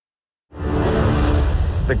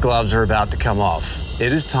the gloves are about to come off.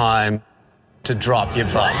 It is time to drop your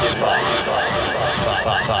buffs. Drop,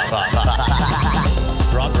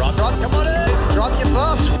 come on in. Drop your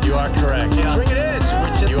buffs. You are correct. Yeah. Bring it in.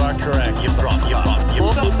 Switch it. You are correct. You drop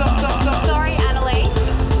your buff. Sorry, Annalise.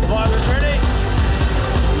 Survivors ready?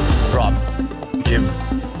 Drop your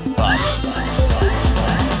buffs.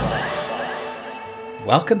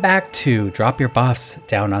 Welcome back to Drop Your Buffs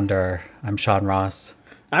Down Under. I'm Sean Ross.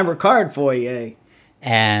 I'm Ricard Foyer.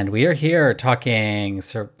 And we are here talking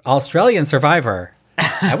Australian Survivor.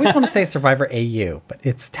 I always want to say Survivor AU, but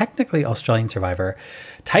it's technically Australian Survivor.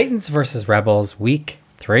 Titans versus Rebels, week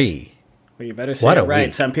 3. Well, you better say it right.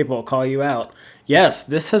 Week. Some people will call you out. Yes,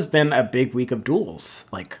 this has been a big week of duels.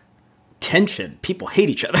 Like, tension. People hate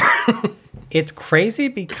each other. It's crazy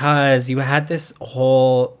because you had this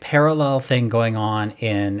whole parallel thing going on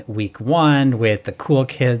in week 1 with the cool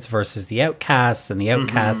kids versus the outcasts and the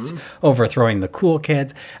outcasts overthrowing the cool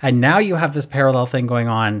kids. And now you have this parallel thing going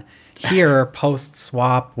on here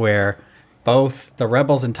post-swap where both the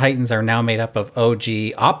Rebels and Titans are now made up of OG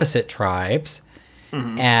opposite tribes.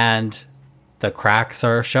 And the cracks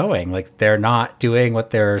are showing. Like, they're not doing what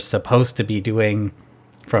they're supposed to be doing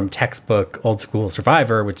from textbook old school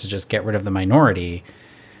Survivor, which is just get rid of the minority.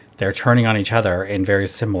 They're turning on each other in very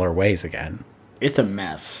similar ways again. It's a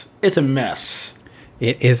mess. It's a mess.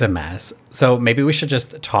 It is a mess. So maybe we should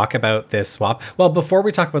just talk about this swap. Well, before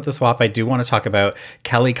we talk about the swap, I do want to talk about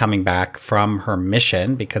Kelly coming back from her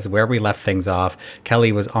mission, because where we left things off,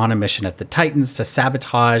 Kelly was on a mission at the Titans to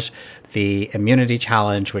sabotage the immunity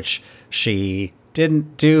challenge, which she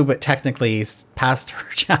didn't do, but technically passed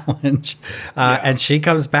her challenge. And she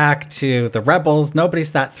comes back to the Rebels.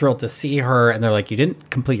 Nobody's that thrilled to see her. And they're like, you didn't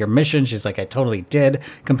complete your mission. She's like, I totally did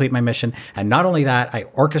complete my mission. And not only that, I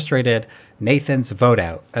orchestrated Nathan's vote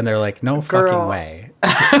out. And they're like, no fucking way.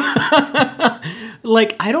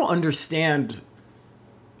 Like, I don't understand.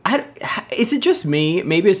 Is it just me?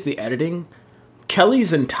 Maybe it's the editing.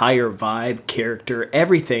 Kelly's entire vibe, character,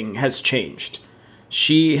 everything has changed.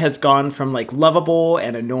 She has gone from, like, lovable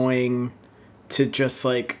and annoying to just,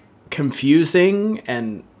 like, confusing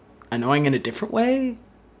and annoying in a different way.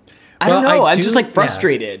 I don't know. I'm just, like,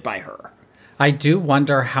 frustrated by her. I do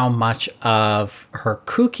wonder how much of her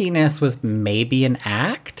kookiness was maybe an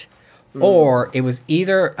act, or it was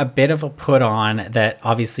either a bit of a put on that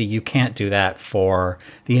obviously you can't do that for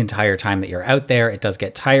the entire time that you're out there. It does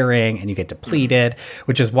get tiring and you get depleted,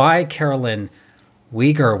 which is why Carolyn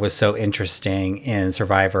Uyghur was so interesting in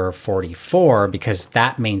Survivor 44, because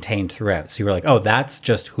that maintained throughout. So you were like, oh, that's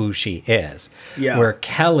just who she is. Yeah. Where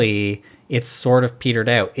Kelly, it's sort of petered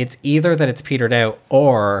out. It's either that it's petered out,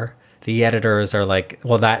 or the editors are like,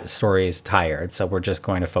 well, that story is tired, so we're just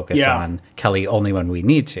going to focus on Kelly only when we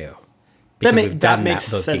need to. That makes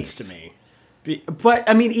sense to me. But,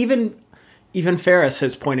 I mean, even Ferris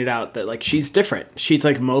has pointed out that, like, she's different. She's,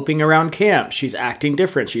 like, moping around camp. She's acting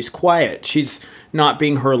different. She's quiet. She's not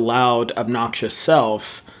being her loud, obnoxious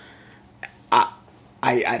self. I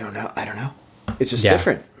don't know. I don't know. It's just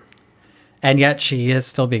different. And yet she is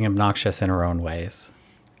still being obnoxious in her own ways.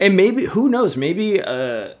 And maybe, who knows, maybe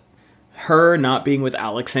her not being with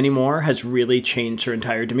Alex anymore has really changed her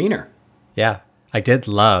entire demeanor. Yeah. I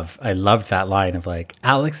loved that line of, like,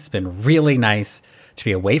 Alex has been really nice to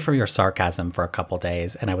be away from your sarcasm for a couple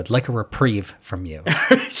days, and I would like a reprieve from you.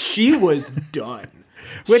 She was done.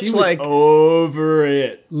 Which, she was over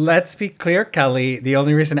it. Let's be clear, Kelly. The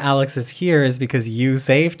only reason Alex is here is because you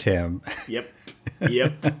saved him. Yep.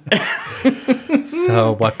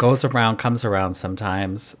 So what goes around comes around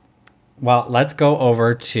sometimes. Well, let's go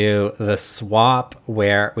over to the swap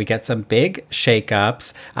where we get some big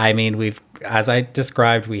shakeups. I mean, as I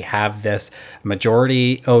described, we have this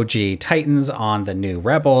majority OG Titans on the new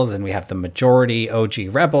Rebels, and we have the majority OG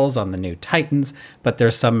Rebels on the new Titans. But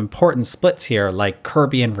there's some important splits here, like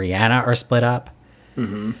Kirby and Rihanna are split up.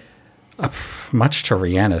 Much to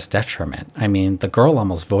Rihanna's detriment. I mean, the girl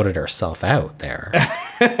almost voted herself out there.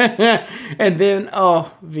 And then,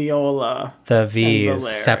 Viola. The V's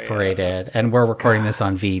separated. And we're recording this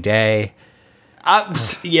on V-Day.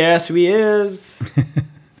 Yes, we is.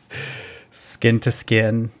 Skin to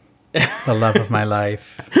skin. The love of my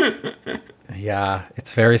life. Yeah,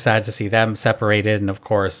 it's very sad to see them separated. And, of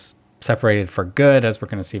course, separated for good, as we're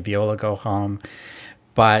going to see Viola go home.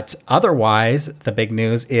 But otherwise, the big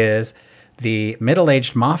news is the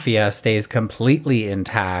middle-aged mafia stays completely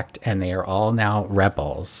intact, and they are all now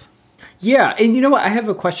rebels. Yeah, and you know what? I have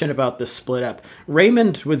a question about this split up.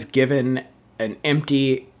 Raymond was given an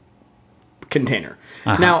empty container.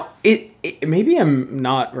 Now, it maybe I'm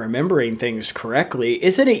not remembering things correctly.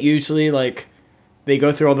 Isn't it usually like they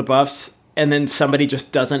go through all the buffs and then somebody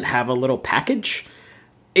just doesn't have a little package.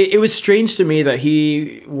 It was strange to me that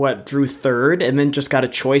he drew third and then just got a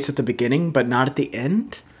choice at the beginning but not at the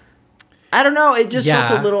end. I don't know, it just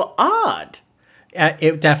felt a little odd.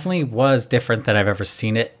 It definitely was different than I've ever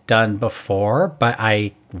seen it done before, but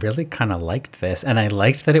I really kind of liked this. And I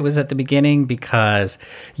liked that it was at the beginning because,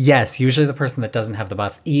 yes, usually the person that doesn't have the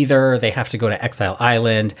buff, either they have to go to Exile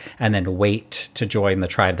Island and then wait to join the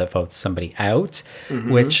tribe that votes somebody out,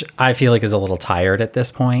 which I feel like is a little tired at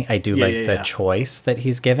this point. I do like the choice that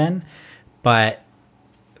he's given, but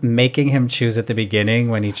making him choose at the beginning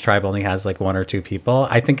when each tribe only has like 1 or 2 people,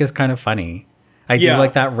 I think is kind of funny. I do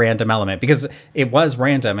like that random element because it was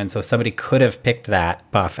random, and so somebody could have picked that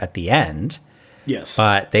buff at the end. Yes.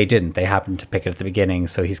 But they didn't. They happened to pick it at the beginning,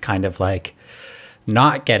 so he's kind of like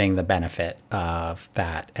not getting the benefit of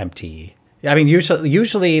that empty. I mean,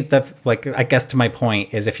 usually I guess to my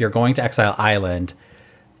point is if you're going to Exile Island,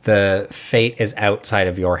 the fate is outside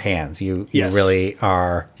of your hands. You really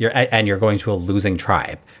are, and you're going to a losing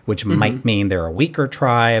tribe, which might mean they're a weaker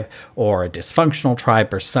tribe or a dysfunctional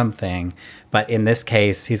tribe or something. But in this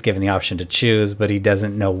case, he's given the option to choose, but he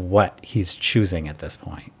doesn't know what he's choosing at this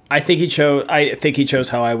point. I think he chose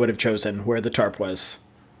how I would have chosen, where the tarp was.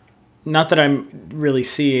 Not that I'm really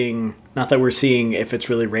seeing, not that we're seeing if it's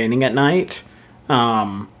really raining at night,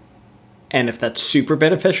 and if that's super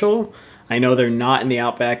beneficial. I know they're not in the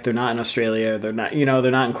outback, they're not in Australia, they're not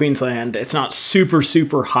in Queensland. It's not super,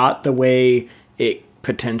 super hot the way it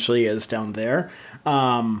potentially is down there.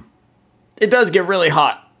 It does get really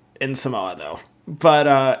hot in Samoa though. But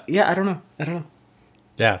I don't know.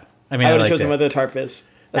 Yeah. I mean, I would have chosen where the tarp is.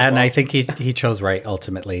 And well. I think he chose right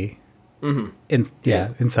ultimately.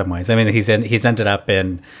 In some ways. I mean, he's ended up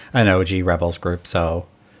in an OG Rebels group, so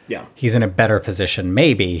he's in a better position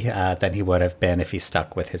maybe than he would have been if he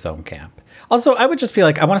stuck with his own camp. Also, I would just be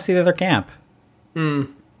like, I want to see the other camp. I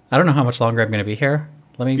don't know how much longer I'm going to be here.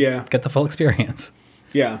 Let me get the full experience.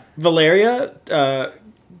 Yeah. Valeria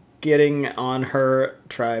getting on her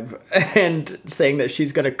tribe and saying that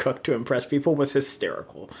she's going to cook to impress people was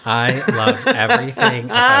hysterical. I loved everything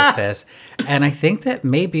about this. And I think that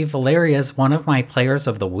maybe Valeria is one of my players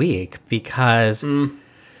of the week because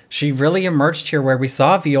she really emerged here where we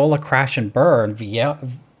saw Viola crash and burn.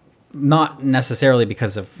 Not necessarily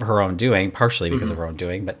because of her own doing, partially because of her own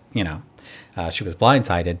doing, but, she was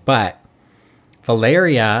blindsided. But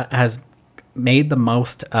Valeria has made the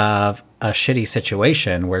most of a shitty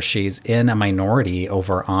situation where she's in a minority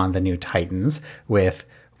over on the New Titans with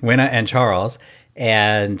Winna and Charles,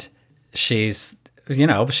 and she's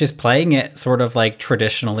playing it sort of like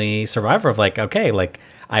traditionally Survivor of like, okay, like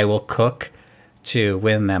I will cook to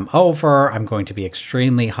win them over. I'm going to be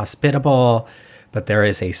extremely hospitable, but there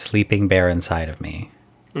is a sleeping bear inside of me.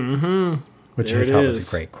 Which I thought was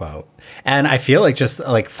a great quote. And I feel like just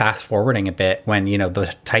like fast forwarding a bit when,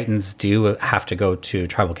 the Titans do have to go to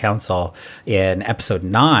tribal council in episode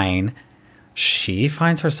 9, she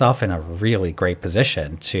finds herself in a really great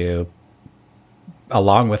position to,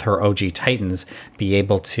 along with her OG Titans, be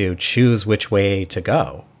able to choose which way to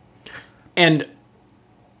go. And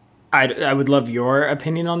I would love your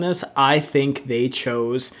opinion on this. I think they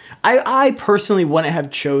chose, I personally wouldn't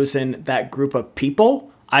have chosen that group of people.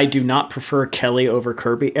 I do not prefer Kelly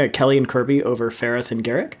and Kirby over Ferris and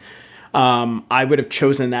Garrick. I would have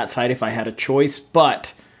chosen that side if I had a choice,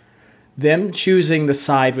 but them choosing the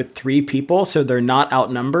side with 3 people, so they're not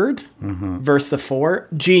outnumbered, versus the 4,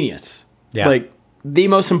 genius. Yeah. Like, the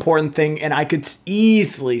most important thing, and I could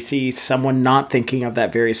easily see someone not thinking of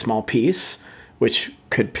that very small piece, which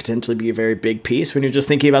could potentially be a very big piece when you're just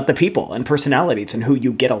thinking about the people and personalities and who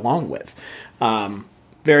you get along with.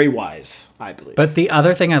 Very wise, I believe. But the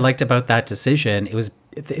other thing I liked about that decision is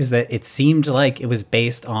that it seemed like it was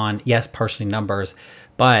based on, yes, partially numbers,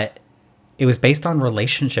 but it was based on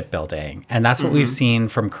relationship building. And that's what we've seen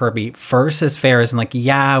from Kirby versus Ferris. And like,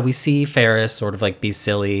 we see Ferris sort of like be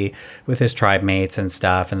silly with his tribe mates and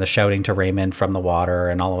stuff and the shouting to Raymond from the water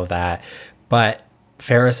and all of that. But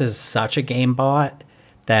Ferris is such a game bot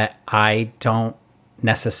that I don't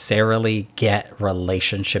necessarily get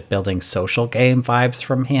relationship building social game vibes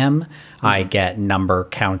from him. I get number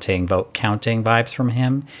counting, vote counting vibes from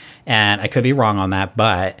him. And I could be wrong on that,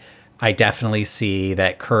 but I definitely see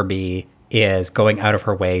that Kirby is going out of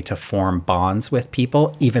her way to form bonds with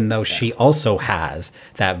people, even though she also has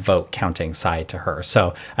that vote counting side to her.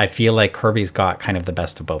 So I feel like Kirby's got kind of the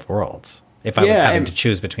best of both worlds if I was having to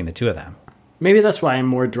choose between the two of them. Maybe that's why I'm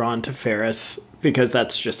more drawn to Ferris, because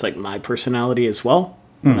that's just like my personality as well.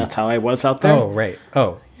 And that's how I was out there. Oh, right.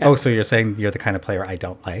 Oh, so you're saying you're the kind of player I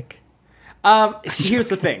don't like? Here's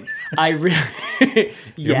the thing. I really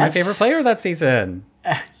You're my favorite player that season.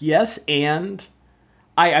 Yes, and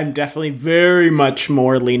I'm definitely very much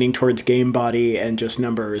more leaning towards game body and just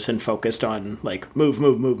numbers and focused on like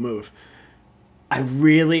move. I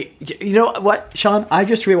really, you know what, Sean? I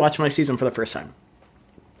just rewatched my season for the first time,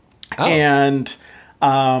 and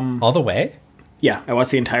all the way. Yeah, I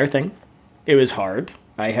watched the entire thing. It was hard.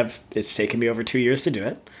 It's taken me over 2 years to do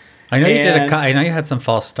it. I know you did. I know you had some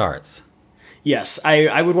false starts. Yes,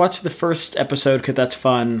 I would watch the first episode because that's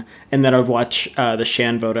fun, and then I would watch the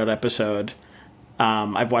Shan vote out episode.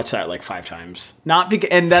 I've watched that like 5 times.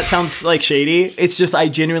 And that sounds like shady. It's just I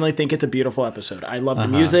genuinely think it's a beautiful episode. I love the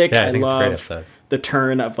music. Yeah, I think love it's a great episode. The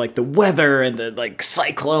turn of like the weather and the like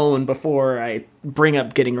cyclone before I bring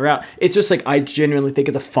up getting her out. It's just like I genuinely think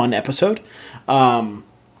it's a fun episode, even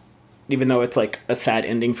though it's like a sad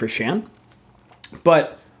ending for Shan.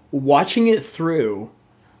 But watching it through,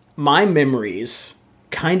 my memories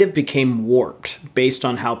kind of became warped based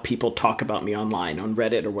on how people talk about me online, on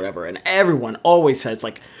Reddit or whatever. And everyone always says,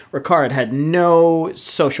 like, Ricard had no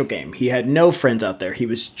social game. He had no friends out there. He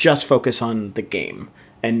was just focused on the game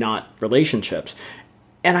and not relationships.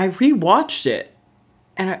 And I rewatched it,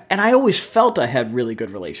 and I always felt I had really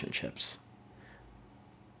good relationships.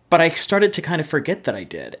 But I started to kind of forget that I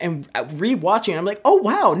did. And rewatching, I'm like, oh,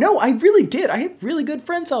 wow, no, I really did. I had really good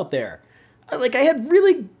friends out there. Like, I had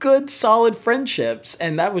really good, solid friendships,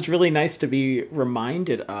 and that was really nice to be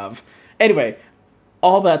reminded of. Anyway,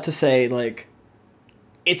 all that to say, like,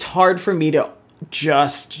 it's hard for me to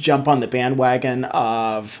just jump on the bandwagon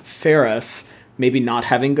of Ferris maybe not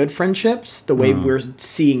having good friendships, the way we're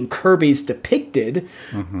seeing Kirby's depicted,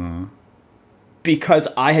 because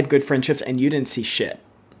I had good friendships and you didn't see shit.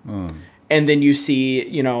 And then you see,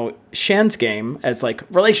 you know, Shan's game as, like,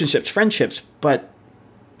 relationships, friendships, but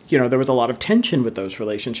you know, there was a lot of tension with those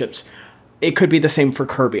relationships. It could be the same for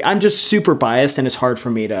Kirby. I'm just super biased, and it's hard for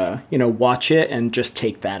me to, you know, watch it and just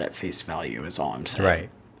take that at face value is all I'm saying. Right.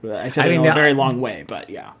 I said it in a very long way, but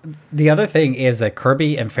yeah. The other thing is that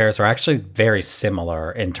Kirby and Ferris are actually very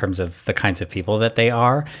similar in terms of the kinds of people that they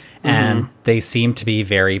are. And they seem to be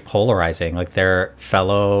very polarizing. Like, their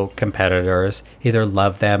fellow competitors either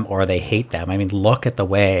love them or they hate them. I mean, look at the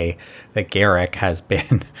way that Garrick has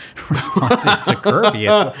been responding to Kirby.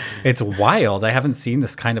 It's wild. I haven't seen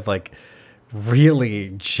this kind of like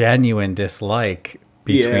really genuine dislike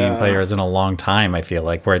between players in a long time, I feel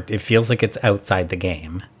like, where it feels like it's outside the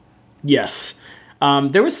game. Yes.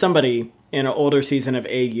 There was somebody in an older season of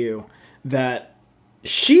AU that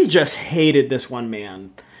she just hated this one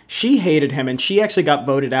man. She hated him, and she actually got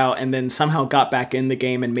voted out and then somehow got back in the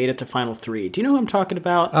game and made it to Final 3. Do you know who I'm talking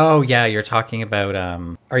about? Oh, yeah. You're talking about,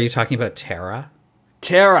 are you talking about Tara?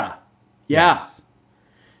 Tara. Yeah. Yes.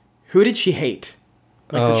 Who did she hate?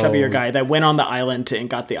 Like the chubbier guy that went on the island and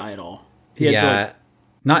got the idol.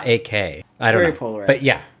 Not AK. I don't very know. Polarized.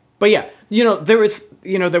 But yeah, there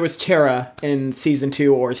was Tara in season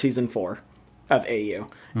 2 or season 4 of AU,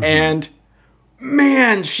 and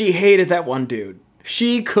man, she hated that one dude.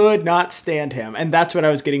 She could not stand him, and that's what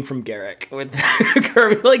I was getting from Garrick with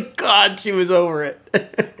Kirby. Like, God, she was over it.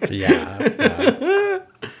 yeah.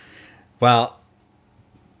 Well,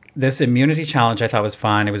 this immunity challenge I thought was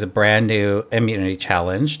fun. It was a brand new immunity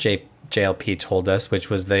challenge. JLP told us,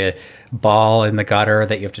 which was the ball in the gutter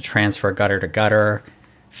that you have to transfer gutter to gutter.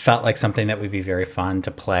 Felt like something that would be very fun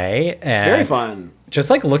to play. And very fun.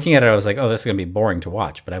 Just like looking at it, I was like, oh, this is going to be boring to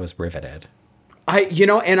watch, but I was riveted.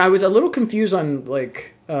 And I was a little confused on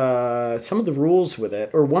like some of the rules with it,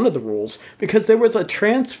 or one of the rules, because there was a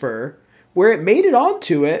transfer where it made it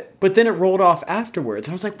onto it, but then it rolled off afterwards.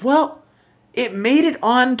 And I was like, well, it made it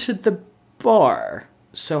onto the bar.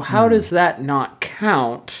 So how does that not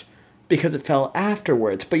count? Because it fell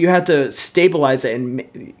afterwards, but you had to stabilize it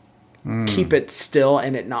and keep it still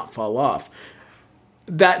and it not fall off.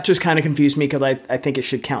 That just kind of confused me because I think it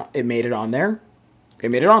should count. It made it on there. It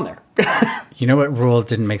made it on there. You know what rule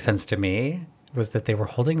didn't make sense to me? Was that they were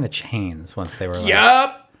holding the chains once they were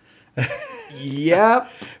like...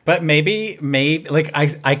 Yep. But maybe like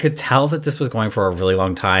I could tell that this was going for a really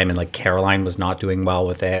long time, and like Caroline was not doing well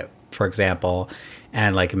with it, for example.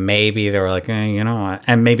 And like maybe they were like, you know what?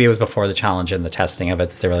 And maybe it was before the challenge and the testing of it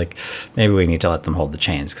that they were like, maybe we need to let them hold the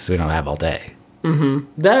chains because we don't have all day.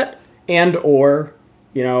 That or,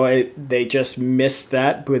 you know, they just missed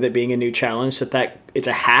that with it being a new challenge, that it's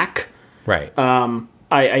a hack. Right.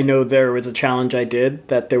 I know there was a challenge I did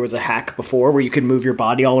that there was a hack before where you could move your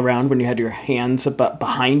body all around when you had your hands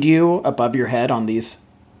behind you, above your head on these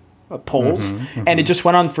poles. And it just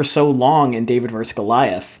went on for so long in David vs.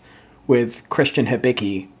 Goliath with Christian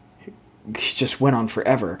Hibicki. He just went on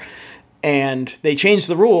forever. And they changed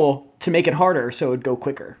the rule to make it harder so it would go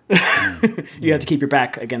quicker. You have to keep your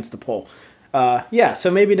back against the pole.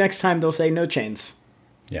 So maybe next time they'll say no chains.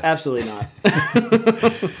 Yeah. Absolutely not.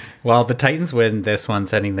 Well, the Titans win this one,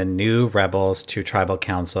 sending the new rebels to tribal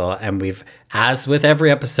council. And we've, as with every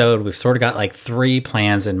episode, we've sort of got like 3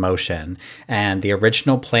 plans in motion. And the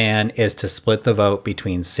original plan is to split the vote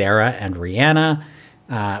between Sarah and Rhianna,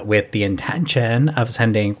 with the intention of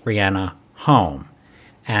sending Rhianna home.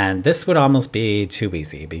 And this would almost be too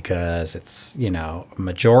easy because it's,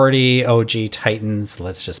 majority OG Titans.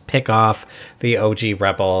 Let's just pick off the OG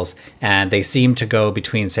rebels. And they seem to go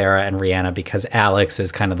between Sarah and Rhianna because Alex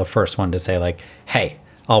is kind of the first one to say, like, hey,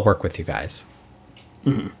 I'll work with you guys.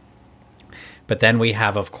 Mm-hmm. But then we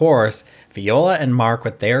have, of course, Viola and Mark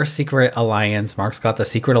with their secret alliance. Mark's got the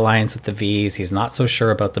secret alliance with the V's. He's not so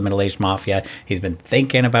sure about the middle-aged mafia. He's been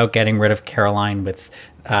thinking about getting rid of Caroline with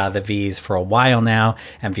the V's for a while now.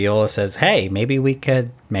 And Viola says, hey, maybe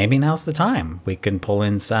now's the time. We can pull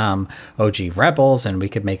in some OG rebels and we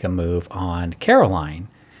could make a move on Caroline.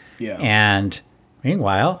 Yeah. And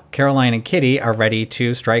meanwhile, Caroline and Kitty are ready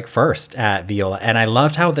to strike first at Viola. And I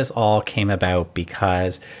loved how this all came about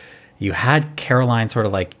because you had Caroline sort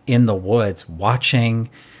of like in the woods watching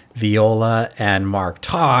Viola and Mark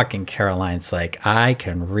talk, and Caroline's like, I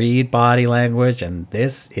can read body language and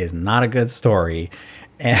this is not a good story.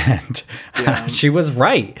 And she was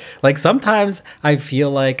right. Like sometimes I feel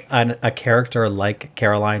like a character like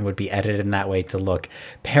Caroline would be edited in that way to look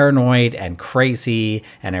paranoid and crazy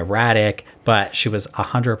and erratic, but she was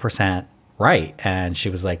 100% right. And she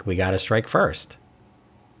was like, we got to strike first.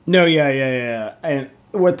 No, yeah. And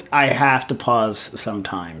what I have to pause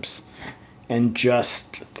sometimes and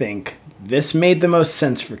just think, this made the most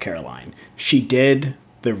sense for Caroline. She did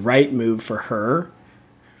the right move for her,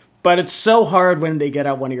 but it's so hard when they get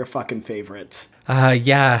out one of your fucking favorites.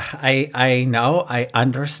 Yeah, I know. I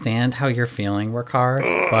understand how you're feeling,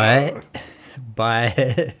 Ricard,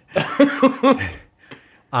 but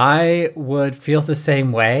I would feel the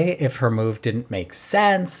same way if her move didn't make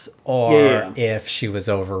sense or if she was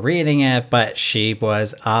overreading it, but she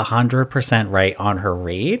was 100% right on her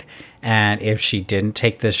read. And if she didn't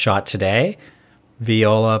take this shot today,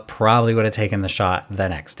 Viola probably would have taken the shot the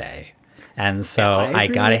next day. And so I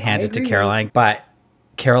got to hand it to Caroline. But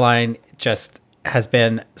Caroline just has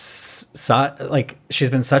been she's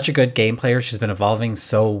been such a good game player. She's been evolving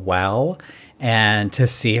so well. And to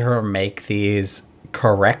see her make these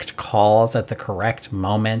correct calls at the correct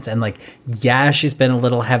moments, and she's been a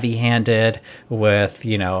little heavy-handed with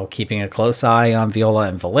keeping a close eye on Viola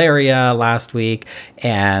and Valeria last week,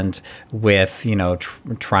 and with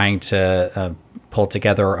trying to pull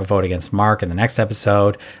together a vote against Mark in the next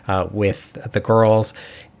episode with the girls,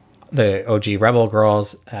 the OG Rebel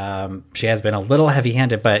girls. She has been a little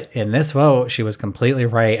heavy-handed, but in this vote she was completely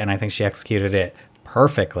right, and I think she executed it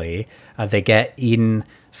perfectly. They get Eden,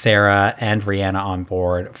 Sarah, and Rhianna on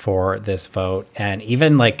board for this vote, and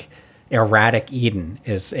even erratic Eden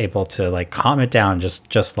is able to calm it down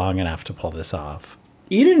just long enough to pull this off.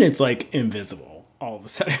 Eden is invisible all of a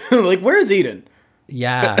sudden. Where is Eden?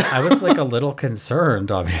 Yeah, I was a little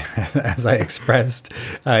concerned, as I expressed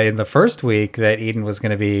in the first week, that Eden was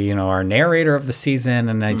going to be our narrator of the season,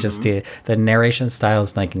 and I just the narration style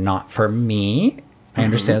is not for me. I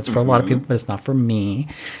understand it's for a lot of people, but it's not for me.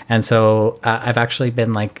 And so I've actually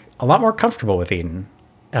been a lot more comfortable with Eden,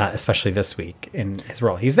 especially this week in his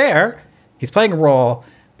role. He's there, he's playing a role,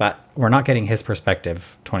 but we're not getting his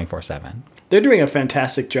perspective 24/7. They're doing a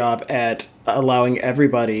fantastic job at allowing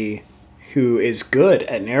everybody who is good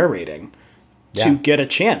at narrating to get a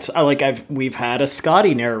chance. We've had a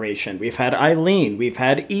Scotty narration, we've had Eileen, we've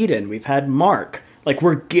had Eden, we've had Mark.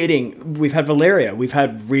 We've had Valeria, we've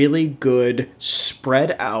had really good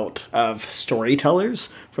spread out of storytellers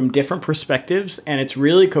from different perspectives, and it's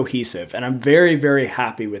really cohesive, and I'm very, very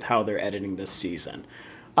happy with how they're editing this season.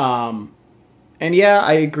 And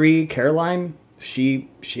I agree, Caroline, she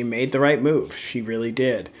made the right move. She really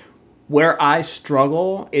did. Where I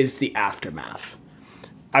struggle is the aftermath.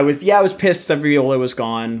 I was pissed that Viola was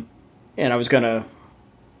gone, and I was going to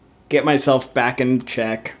get myself back in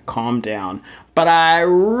check, calm down. But I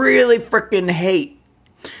really freaking hate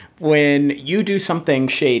when you do something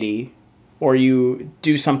shady or you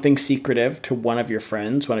do something secretive to one of your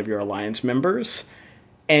friends, one of your alliance members,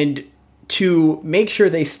 and to make sure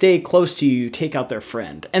they stay close to you, take out their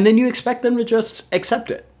friend. And then you expect them to just accept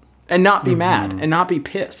it and not be mad and not be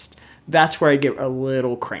pissed. That's where I get a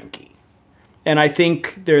little cranky. And I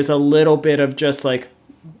think there's a little bit of just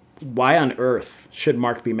why on earth should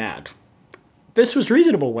Mark be mad? This was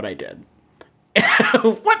reasonable what I did.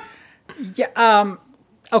 What? Yeah,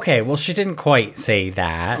 Okay, well, she didn't quite say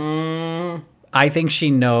that. I think she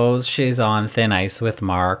knows she's on thin ice with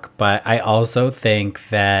Mark, but I also think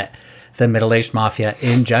that the middle-aged mafia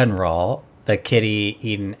in general, the Kitty,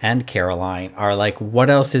 Eden, and Caroline, are like, what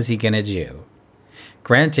else is he going to do?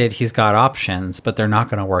 Granted, he's got options, but they're not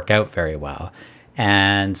going to work out very well.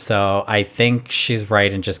 And so I think she's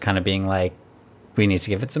right in just kind of being like, we need to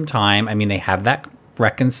give it some time. I mean, they have that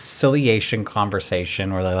reconciliation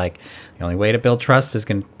conversation where they're like, the only way to build trust is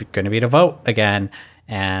going to be to vote again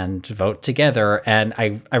and vote together. And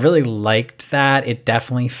I really liked that. It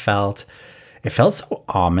definitely felt so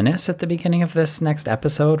ominous at the beginning of this next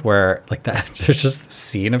episode where like that there's just the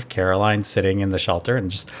scene of Caroline sitting in the shelter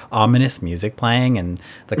and just ominous music playing and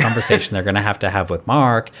the conversation they're going to have with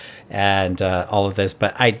Mark and all of this.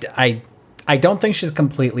 But I don't think she's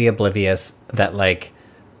completely oblivious that like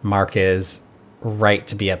Mark is right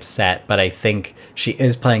to be upset, but I think she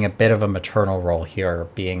is playing a bit of a maternal role here,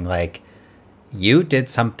 being like, you did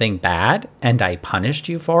something bad and I punished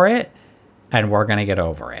you for it and we're going to get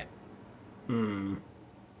over it.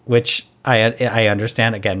 Which I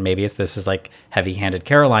understand. Again, maybe this is like heavy-handed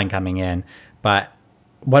Caroline coming in, but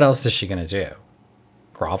what else is she going to do?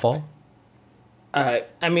 Grovel? I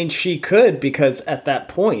mean, she could, because at that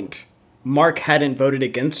point, Mark hadn't voted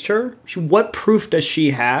against her. What proof does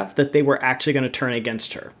she have that they were actually going to turn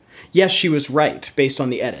against her? Yes, she was right based on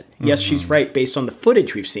the edit. Yes, she's right based on the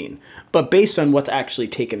footage we've seen. But based on what's actually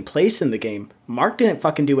taken place in the game, Mark didn't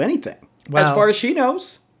fucking do anything. Well, as far as she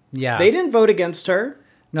knows. Yeah. They didn't vote against her.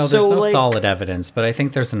 No, there's no solid evidence, but I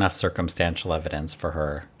think there's enough circumstantial evidence for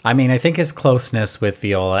her. I mean, I think his closeness with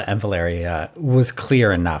Viola and Valeria was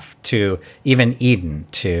clear enough to even Eden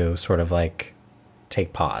to sort of like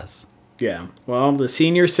take pause. Yeah. Well, the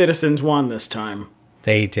senior citizens won this time.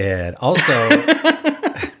 They did. Also,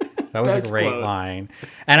 that was a great quote. line.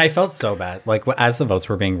 And I felt so bad. Like, as the votes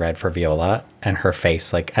were being read for Viola and her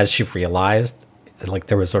face, like, as she realized, like,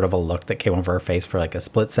 there was sort of a look that came over her face for, like, a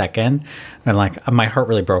split second. And, like, my heart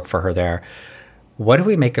really broke for her there. What do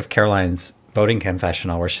we make of Caroline's voting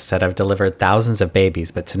confessional where she said, I've delivered thousands of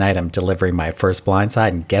babies, but tonight I'm delivering my first blindside,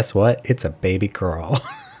 and guess what? It's a baby girl.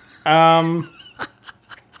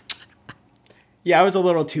 Yeah, I was a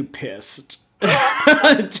little too pissed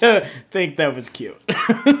to think that was cute.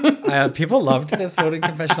 People loved this voting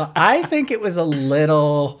confessional. I think it was a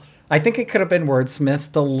little... I think it could have been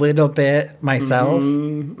wordsmithed a little bit myself.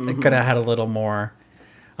 It could have had a little more...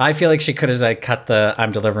 I feel like she could have like cut the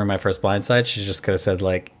I'm delivering my first blindside. She just could have said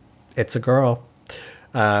like, it's a girl.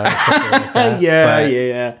 Or something like that.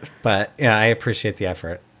 Yeah. But yeah, I appreciate the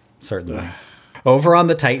effort, certainly. Over on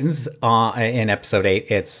the Titans in episode 8,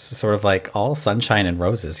 it's sort of like all sunshine and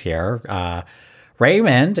roses here.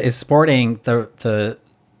 Raymond is sporting the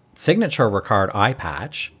signature Ricard eye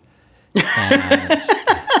patch. And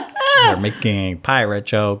they're making pirate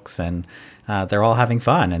jokes and they're all having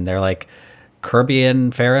fun. And they're like, Kirby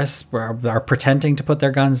and Ferris are pretending to put their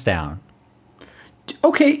guns down.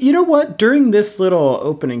 Okay, you know what? During this little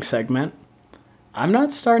opening segment, I'm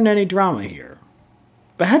not starting any drama here.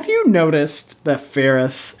 But have you noticed that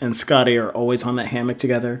Ferris and Scotty are always on that hammock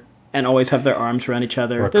together and always have their arms around each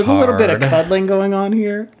other? Ricard. There's a little bit of cuddling going on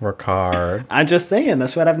here. Ricard. I'm just saying,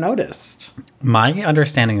 that's what I've noticed. My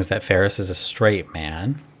understanding is that Ferris is a straight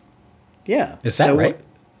man. Yeah. Is that right?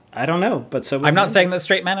 I don't know, but so was I'm not Xander. saying that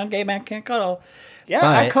straight man and gay man can't cuddle. Yeah, but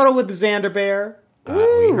I cuddle with the Xander Bear.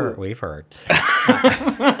 We've heard.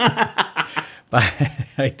 But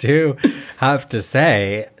I do have to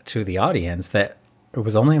say to the audience that it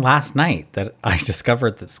was only last night that I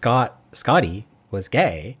discovered that Scotty was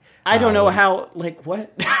gay. I don't know how, like,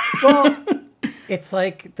 what? Well, it's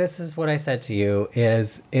like, this is what I said to you,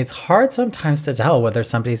 is it's hard sometimes to tell whether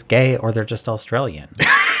somebody's gay or they're just Australian.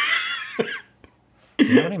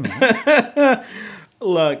 You know what I mean?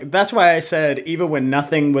 Look, that's why I said, even when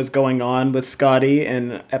nothing was going on with Scotty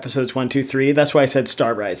in episodes 1, 2, 3, that's why I said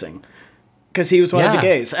Star Rising. Because he was one of the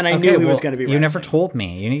gays, and I knew he was going to be rising. You never told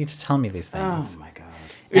me. You need to tell me these things. Oh, my God.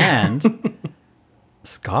 And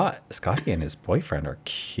Scotty and his boyfriend are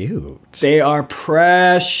cute. They are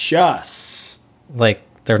precious. Like,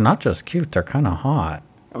 they're not just cute, they're kind of hot.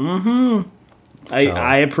 Mm-hmm. So.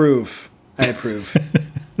 I approve. I approve.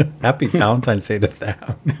 Happy Valentine's Day to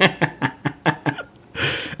them.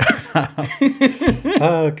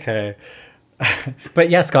 Okay. But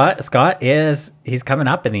yeah, Scott he's coming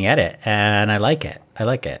up in the edit, and I like it.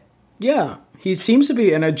 Yeah. He seems to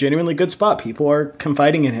be in a genuinely good spot. People are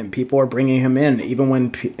confiding in him. People are bringing him in, even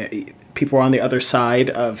when people are on the other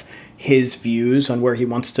side of his views on where he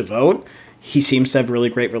wants to vote. He seems to have really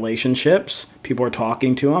great relationships. People are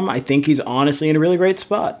talking to him. I think he's honestly in a really great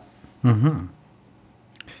spot. Mm-hmm.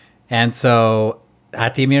 And so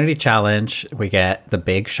at the immunity challenge, we get the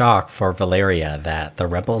big shock for Valeria that the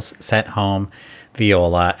rebels sent home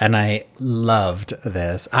Viola, and I loved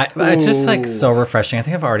this. It's just like so refreshing. I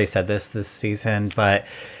think I've already said this season, but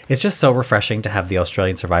it's just so refreshing to have the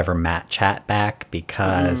Australian Survivor Matt chat back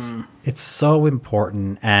because it's so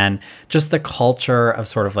important, and just the culture of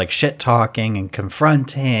sort of like shit talking and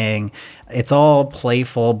confronting. It's all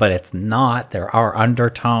playful, but it's not. There are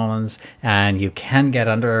undertones, and you can get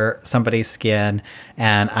under somebody's skin.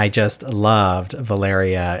 And I just loved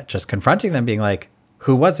Valeria just confronting them, being like,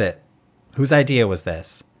 "Who was it? Whose idea was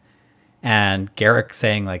this?" And Garrick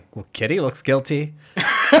saying like, "Well, Kitty looks guilty."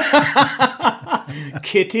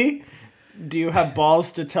 Kitty, do you have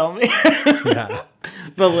balls to tell me? Yeah.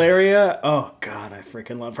 Valeria, oh God, I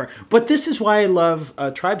freaking love her. But this is why I love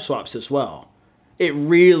tribe swaps as well. It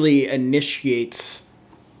really initiates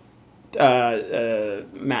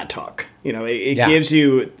Matt talk. You know, it gives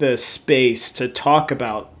you the space to talk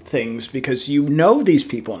about things because you know these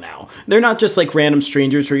people now. They're not just like random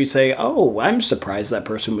strangers where you say, "Oh, I'm surprised that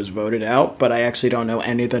person was voted out, but I actually don't know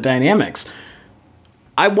any of the dynamics."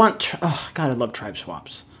 I love tribe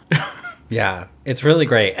swaps. Yeah, it's really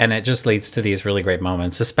great. And it just leads to these really great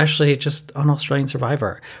moments, especially just on Australian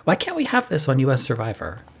Survivor. Why can't we have this on US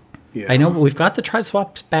Survivor? Yeah. I know we've got the tribe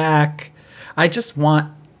swaps back. I just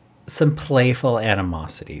want some playful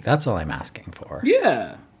animosity. That's all I'm asking for.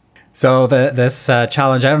 Yeah. So this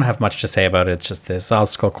challenge, I don't have much to say about it. It's just this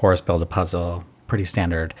obstacle course, build a puzzle, pretty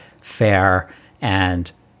standard, fair. And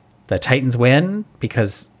the Titans win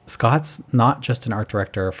because Scott's not just an art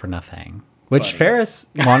director for nothing. Which Ferris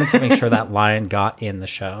wanted to make sure that line got in the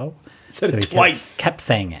show. So he twice. Kept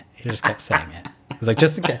saying it. He just kept saying it. He was like,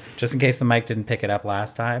 just in case the mic didn't pick it up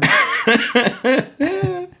last time.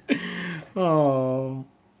 Oh.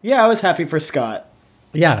 Yeah, I was happy for Scott.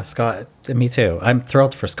 Yeah, Scott. Me too. I'm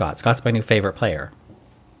thrilled for Scott. Scott's my new favorite player.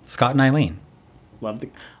 Scott and Eileen.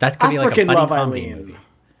 That could be like a buddy comedy movie.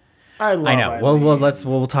 I love know. Eileen.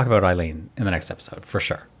 We'll talk about Eileen in the next episode for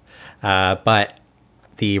sure. But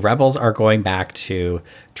the rebels are going back to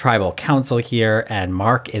tribal council here, and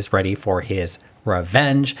Mark is ready for his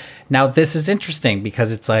revenge. Now, this is interesting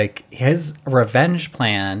because it's like his revenge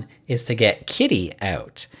plan is to get Kitty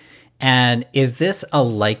out. And is this a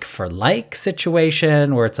like for like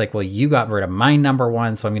situation where it's like, well, you got rid of my number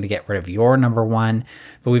one, so I'm going to get rid of your number one.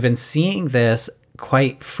 But we've been seeing this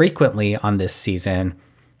quite frequently on this season.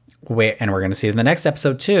 And we're going to see it in the next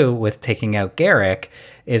episode too, with taking out Garrick,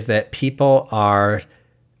 is that people are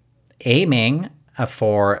aiming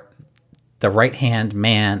for the right-hand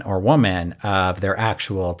man or woman of their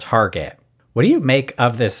actual target. What do you make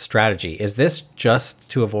of this strategy? Is this just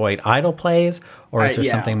to avoid idle plays, or is there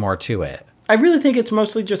something more to it? I really think it's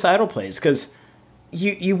mostly just idle plays, because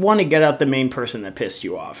you want to get out the main person that pissed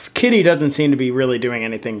you off. Kitty doesn't seem to be really doing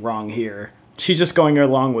anything wrong here. She's just going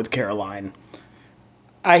along with Caroline.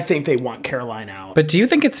 I think they want Caroline out. But do you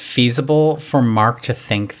think it's feasible for Mark to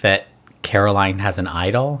think that Caroline has an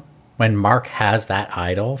idol when Mark has that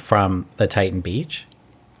idol from the Titan Beach?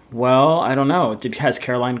 Well, I don't know. Has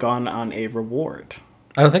Caroline gone on a reward?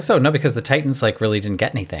 I don't think so. No, because the Titans really didn't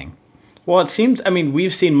get anything. Well, it seems,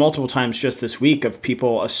 we've seen multiple times just this week of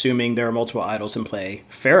people assuming there are multiple idols in play.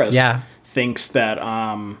 Ferris thinks that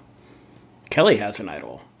Kelly has an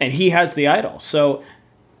idol, and he has the idol. So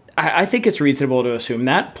I think it's reasonable to assume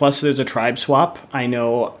that. Plus, there's a tribe swap. I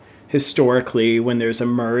know historically when there's a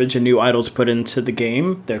merge and new idols put into the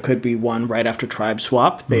game, there could be one right after tribe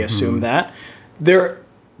swap. They assume that.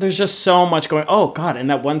 There's just so much going. Oh God! In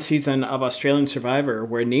that one season of Australian Survivor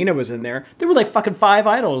where Nina was in there were like fucking 5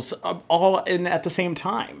 idols all in at the same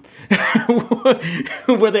time,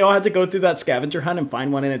 where they all had to go through that scavenger hunt and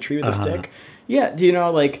find one in a tree with a stick. Yeah, do you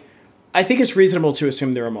know? I think it's reasonable to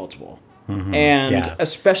assume there are multiple, and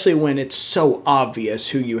especially when it's so obvious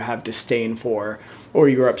who you have disdain for or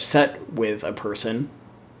you're upset with a person.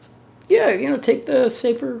 Yeah, take the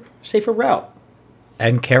safer route.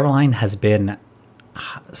 And Caroline has been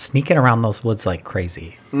sneaking around those woods like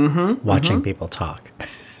crazy, watching people talk.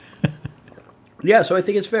 Yeah, so I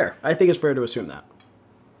think it's fair. I think it's fair to assume that.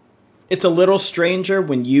 It's a little stranger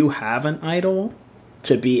when you have an idol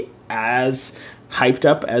to be as hyped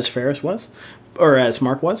up as Ferris was, or as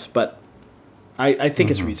Mark was, but I think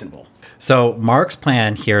it's reasonable. So Mark's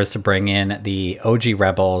plan here is to bring in the OG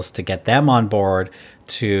rebels to get them on board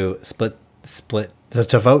to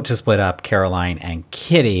vote to split up Caroline and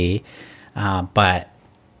Kitty. But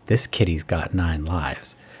this Kitty's got 9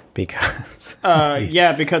 lives. because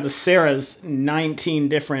Yeah, because of Sarah's 19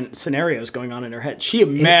 different scenarios going on in her head. She a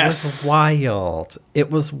mess. It was wild.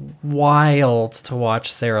 It was wild to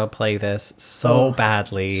watch Sarah play this so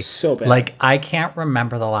badly. so bad. Like, I can't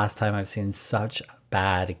remember the last time I've seen such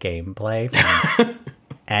bad gameplay from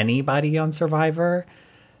anybody on Survivor.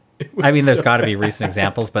 I mean, there's so got to be recent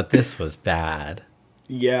examples, but this was bad.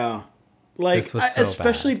 Yeah. Like, This was so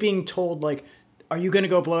especially bad. being told, like, are you going to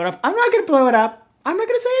go blow it up? I'm not going to blow it up. I'm not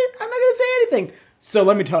going to say it. I'm not going to say anything. So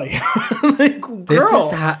let me tell you. Like,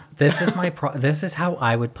 girl. This is how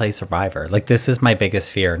I would play Survivor. Like, this is my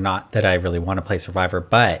biggest fear. Not that I really want to play Survivor,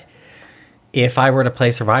 but if I were to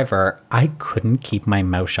play Survivor, I couldn't keep my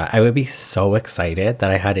mouth shut. I would be so excited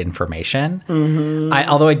that I had information.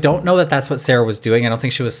 Although I don't know that that's what Sarah was doing. I don't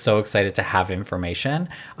think she was so excited to have information.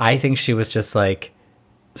 I think she was just like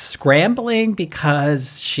scrambling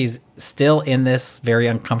because she's still in this very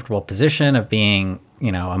uncomfortable position of being, you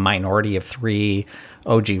know, a minority of 3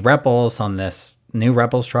 OG rebels on this new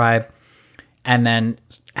rebels tribe. And then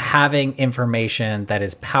having information that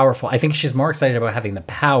is powerful. I think she's more excited about having the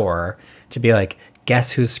power to be like,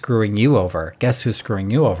 guess who's screwing you over? Guess who's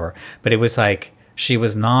screwing you over? But it was like, she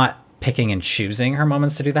was not picking and choosing her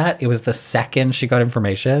moments to do that. It was the second she got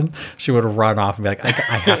information, she would run off and be like,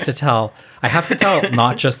 I have to tell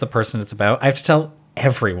not just the person it's about. I have to tell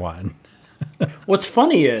everyone. What's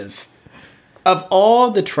funny is, of all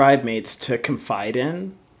the tribe mates to confide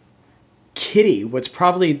in, Kitty was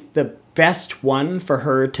probably the best one for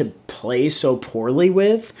her to play so poorly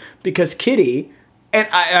with, because Kitty, and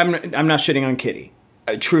I'm not shitting on Kitty.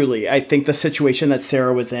 Truly, I think the situation that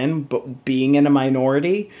Sarah was in, but being in a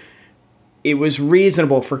minority, it was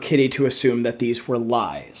reasonable for Kitty to assume that these were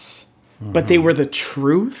lies. But they were the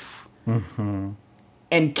truth. And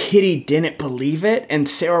Kitty didn't believe it, and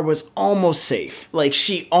Sarah was almost safe. Like,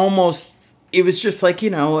 it was just like, you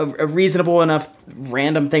know, a reasonable enough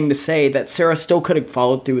random thing to say that Sarah still could have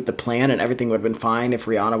followed through with the plan and everything would have been fine if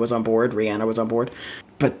Rihanna was on board.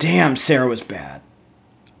 But damn, Sarah was bad.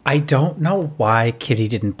 I don't know why Kitty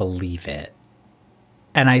didn't believe it.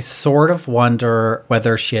 And I sort of wonder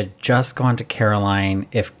whether she had just gone to Caroline,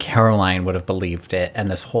 if Caroline would have believed it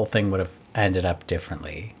and this whole thing would have ended up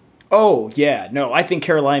differently. Oh, yeah. No, I think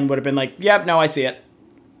Caroline would have been like, yep, no, I see it.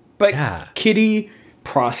 But Yeah. Kitty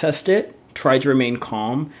processed it, tried to remain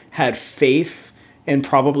calm, had faith in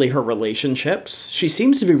probably her relationships. She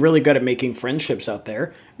seems to be really good at making friendships out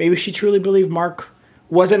there. Maybe she truly believed Mark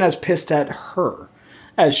wasn't as pissed at her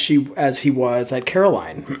as he was at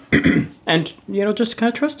Caroline. And, you know, just kind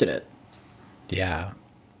of trusted it. Yeah.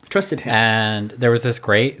 Trusted him. And there was this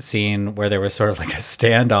great scene where there was sort of like a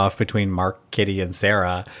standoff between Mark, Kitty, and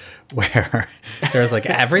Sarah, where Sarah's like,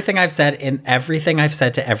 everything I've said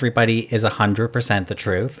to everybody is 100% the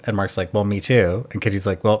truth. And Mark's like, well, me too. And Kitty's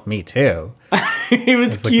like, well, me too. He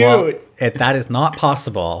was Like, cute. well, that is not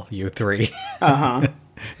possible, you three. It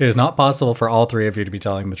is not possible for all 3 of you to be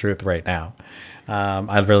telling the truth right now.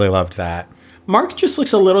 I really loved that. Mark just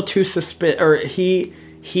looks a little too or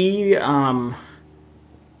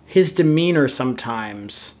his demeanor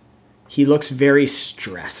sometimes, he looks very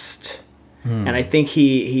stressed. And I think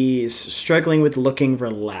he's struggling with looking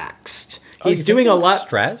relaxed. He's doing a lot.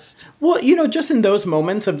 Stressed? Well, you know, just in those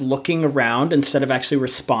moments of looking around instead of actually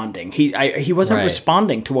responding. He wasn't Right.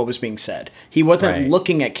 responding to what was being said. He wasn't Right.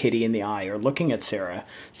 looking at Kitty in the eye or looking at Sarah.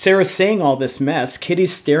 Sarah's saying all this mess.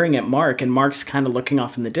 Kitty's staring at Mark, and Mark's kind of looking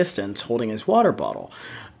off in the distance, holding his water bottle.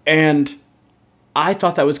 And I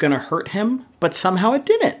thought that was going to hurt him, but somehow it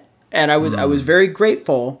didn't. And I was very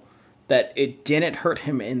grateful that it didn't hurt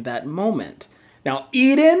him in that moment. Now,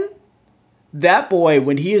 Eden, that boy,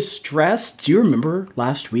 when he is stressed, do you remember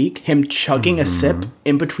last week him chugging a sip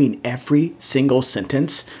in between every single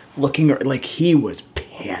sentence, looking like he was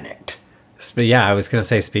panicked? But yeah, I was going to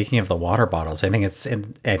say, speaking of the water bottles, I think it's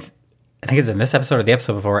in this episode or the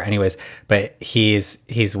episode before, anyways. But he's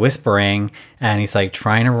whispering and he's like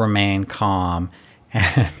trying to remain calm,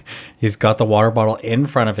 and he's got the water bottle in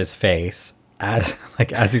front of his face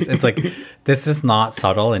it's like, this is not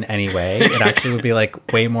subtle in any way. It actually would be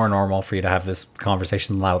like way more normal for you to have this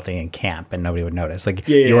conversation loudly in camp and nobody would notice. Like,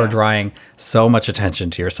 you are drawing so much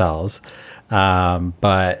attention to yourselves.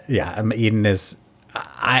 But yeah, Eden is.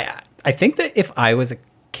 I think that if I was a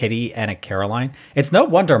Kitty and a Caroline, it's no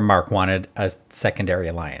wonder Mark wanted a secondary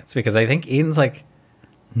alliance, because I think Eden's like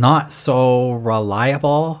not so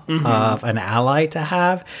reliable of an ally to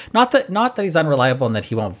have. Not that he's unreliable and that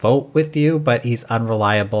he won't vote with you, but he's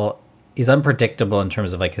unreliable. He's unpredictable in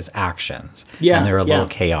terms of like his actions. Yeah, and they're a little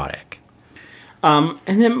chaotic. And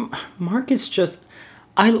then Mark is just,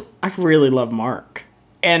 I really love Mark.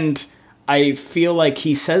 And I feel like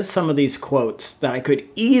he says some of these quotes that I could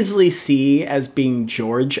easily see as being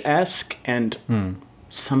George-esque and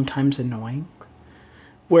sometimes annoying,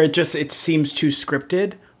 where it seems too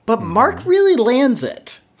scripted. But Mark really lands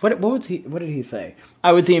it. What did he say?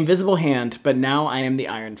 I was the invisible hand, but now I am the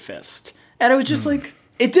Iron Fist. And I was just like,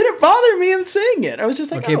 it didn't bother me in saying it. I was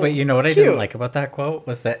just like, okay, but you know what I didn't like about that quote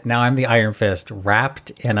was that now I'm the Iron Fist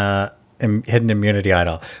wrapped in a hidden immunity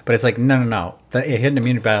idol. But it's like, no. The hidden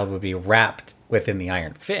immunity idol would be wrapped within the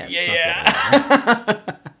Iron Fist. Yeah.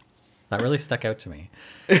 That really stuck out to me.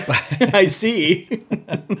 I see.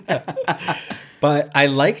 But I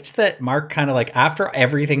liked that Mark kind of like, after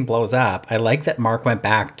everything blows up, I like that Mark went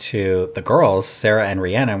back to the girls, Sarah and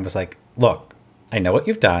Rhianna, and was like, look, I know what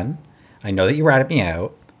you've done. I know that you ratted me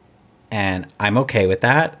out, and I'm okay with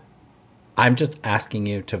that. I'm just asking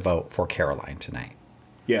you to vote for Caroline tonight.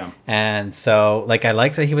 Yeah. And so, like, I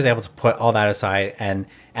like that he was able to put all that aside, and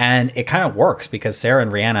it kind of works because Sarah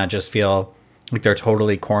and Rhianna just feel like they're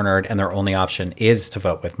totally cornered, and their only option is to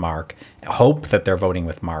vote with Mark. Hope that they're voting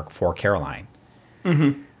with Mark for Caroline.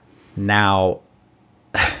 Mm-hmm. Now,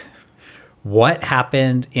 what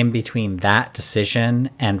happened in between that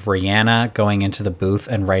decision and Rhianna going into the booth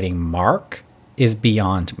and writing Mark is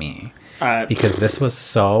beyond me. Because this was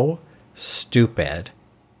so stupid.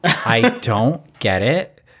 I don't get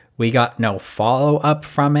it. We got no follow-up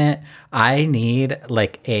from it. I need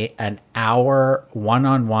like an hour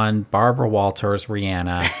one-on-one Barbara Walters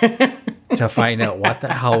Rhianna to find out what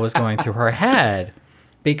the hell was going through her head.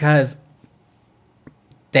 Because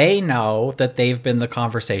they know that they've been the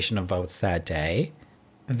conversation of votes that day.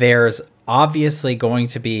 There's obviously going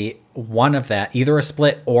to be one of that, either a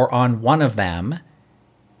split or on one of them.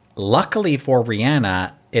 Luckily for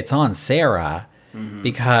Rhianna, it's on Sarah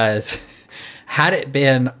because had it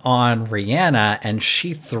been on Rhianna and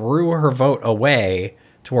she threw her vote away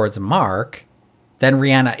towards Mark, then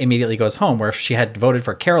Rhianna immediately goes home, where if she had voted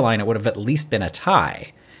for Caroline, it would have at least been a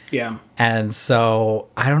tie. Yeah. And so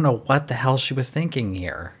I don't know what the hell she was thinking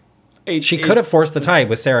here. She could have forced the tie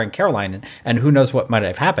with Sarah and Caroline, and who knows what might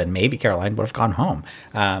have happened. Maybe Caroline would have gone home.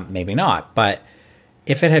 Maybe not. But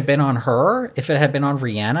if it had been on her, if it had been on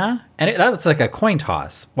Rhianna, and that's like a coin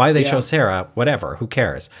toss. Why they chose Sarah, whatever, who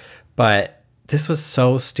cares? But this was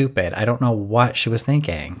so stupid. I don't know what she was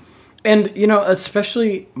thinking. And, you know,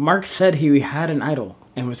 especially Mark said he had an idol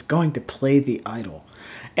and was going to play the idol.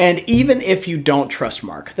 And even if you don't trust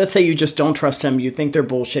Mark, let's say you just don't trust him, you think they're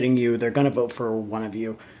bullshitting you, they're going to vote for one of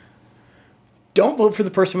you, don't vote for the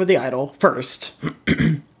person with the idol first,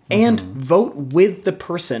 and vote with the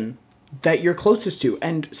person that you're closest to.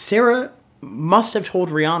 And Sarah must have told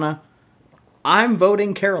Rhianna, I'm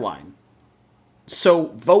voting Caroline. So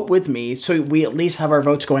vote with me so we at least have our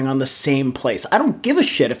votes going on the same place. I don't give a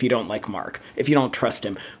shit if you don't like Mark, if you don't trust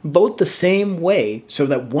him. Vote the same way so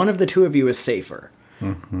that one of the two of you is safer.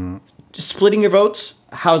 Mm-hmm. Just splitting your votes,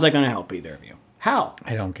 how is that going to help either of you? How?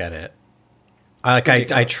 I don't get it.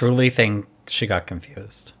 I truly think she got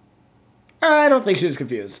confused. I don't think she was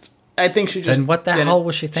confused. I think she just... Then what the hell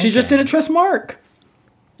was she thinking? She just didn't trust Mark.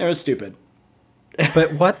 It was stupid.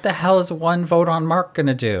 But what the hell is one vote on Mark going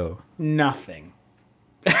to do? Nothing.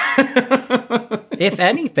 If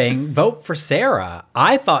anything, vote for Sarah.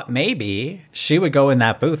 I thought maybe she would go in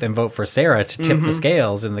that booth and vote for Sarah to tip the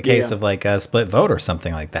scales in the case of like a split vote or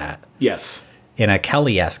something like that. Yes. In a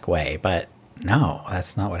Kelly-esque way, but no,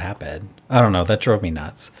 that's not what happened. I don't know. That drove me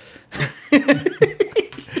nuts.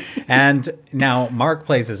 And now Mark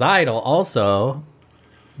plays his idol also.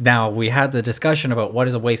 Now, we had the discussion about what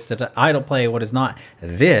is a wasted idol play, what is not.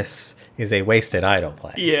 This is a wasted idol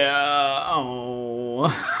play. Yeah. Oh.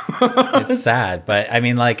 It's sad. But, I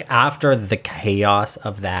mean, like, after the chaos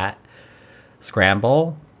of that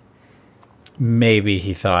scramble, maybe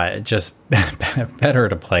he thought it just better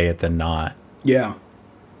to play it than not. Yeah.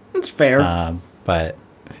 It's fair. But,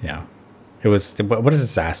 yeah. It was, what a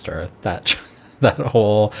disaster that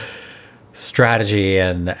whole strategy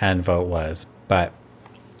and vote was. But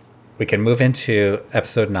we can move into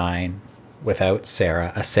episode 9 without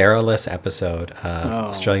Sarah, a Sarah-less episode of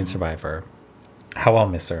Australian Survivor. How I'll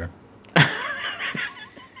miss her. I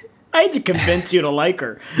had to convince you to like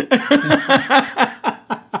her.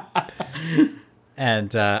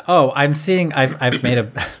 And I'm seeing I've made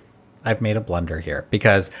a blunder here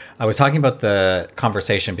because I was talking about the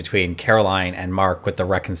conversation between Caroline and Mark with the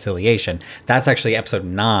reconciliation. That's actually episode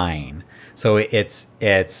 9. So it's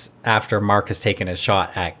after Mark has taken a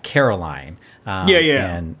shot at Caroline.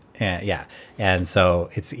 And so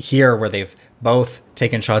it's here where they've both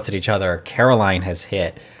taken shots at each other. Caroline has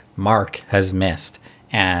hit, Mark has missed,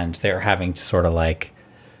 and they're having to sort of like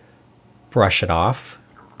brush it off,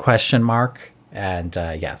 question mark. And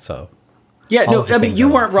so Yeah, all no, of the I mean, things you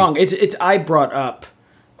I weren't wanted wrong. It's I brought up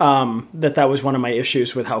that was one of my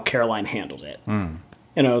issues with how Caroline handled it.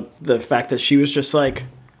 You know, the fact that she was just like,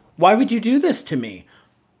 why would you do this to me?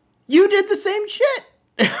 You did the same shit.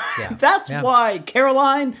 Yeah. That's Yeah. why,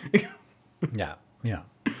 Caroline. Yeah, yeah.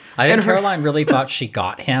 I think Caroline really thought she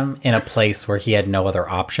got him in a place where he had no other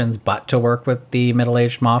options but to work with the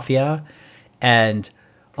middle-aged mafia. And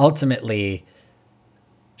ultimately,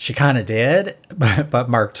 she kind of did. But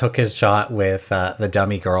Mark took his shot with the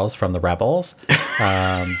dummy girls from the Rebels.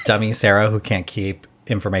 Dummy Sarah, who can't keep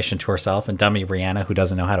information to herself, and dummy Rihanna, who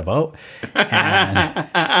doesn't know how to vote. And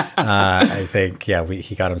I think,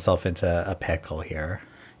 he got himself into a pickle here.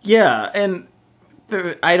 Yeah, and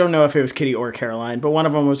I don't know if it was Kitty or Caroline, but one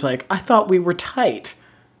of them was like, I thought we were tight.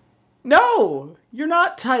 No, you're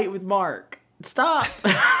not tight with Mark. Stop.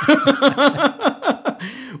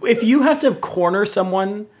 If you have to corner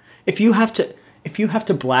someone, if you have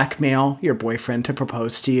to blackmail your boyfriend to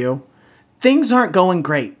propose to you, things aren't going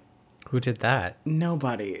great. Who did that?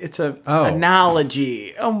 Nobody. It's a Oh.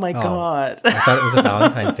 analogy. Oh my God. I thought it was a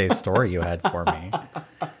Valentine's Day story you had for me.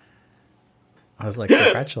 I was like,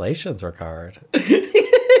 congratulations, Ricard.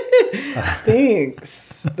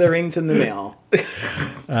 Thanks. The ring's in the mail.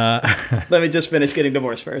 Let me just finish getting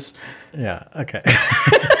divorced first. Yeah, okay.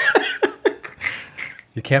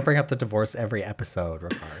 You can't bring up the divorce every episode,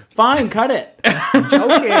 Ricard. Fine, cut it. I'm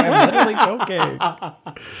joking. I'm literally joking.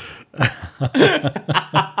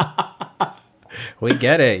 We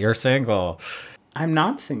get it. You're single. I'm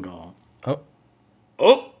not single.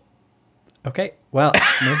 Oh. Okay. Well,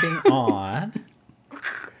 moving on.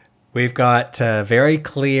 We've got very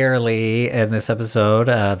clearly in this episode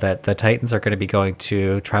that the Titans are going to be going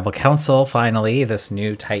to Tribal Council, finally, this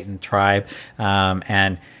new Titan tribe.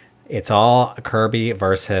 And it's all Kirby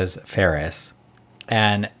versus Ferris.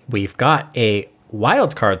 And we've got a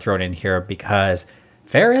wild card thrown in here because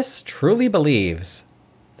Ferris truly believes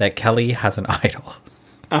that Kelly has an idol.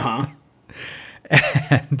 Uh-huh.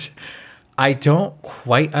 And I don't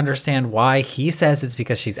quite understand why. He says it's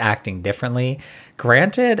because she's acting differently.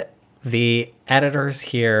 Granted, the editors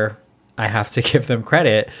here, I have to give them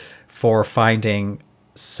credit for finding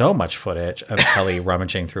so much footage of Kelly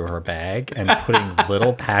rummaging through her bag and putting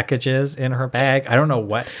little packages in her bag. I don't know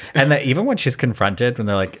what. And that even when she's confronted, when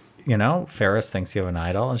they're like, Ferris thinks you have an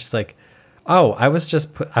idol. And she's like, oh, I was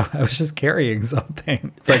just carrying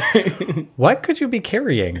something. It's like, what could you be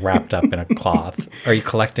carrying wrapped up in a cloth? Are you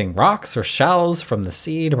collecting rocks or shells from the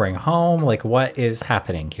sea to bring home? Like, what is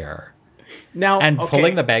happening here? Now, And okay.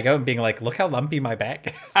 pulling the bag out and being like, look how lumpy my bag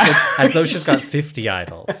is. Like, as though she's got 50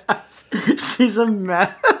 idols. She's a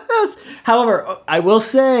mess. However, I will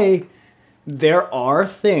say there are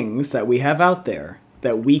things that we have out there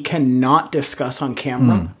that we cannot discuss on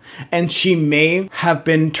camera. And she may have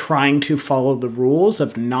been trying to follow the rules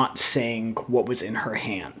of not saying what was in her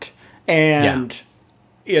hand. And,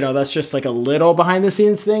 that's just like a little behind the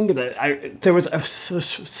scenes thing. There was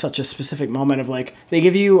such a specific moment of like, they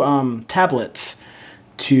give you tablets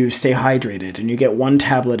to stay hydrated and you get one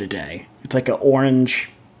tablet a day. It's like an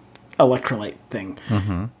orange electrolyte thing.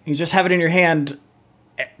 Mm-hmm. You just have it in your hand,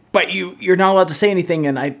 but you're not allowed to say anything.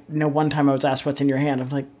 And I know one time I was asked what's in your hand. I'm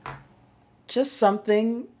like, just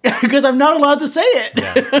something, because I'm not allowed to say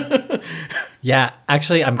it. Yeah,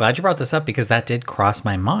 actually, I'm glad you brought this up because that did cross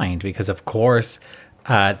my mind because, of course,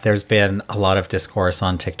 there's been a lot of discourse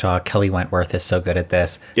on TikTok. Kelly Wentworth is so good at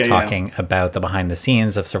this, talking about the behind the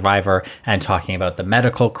scenes of Survivor and talking about the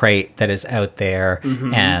medical crate that is out there.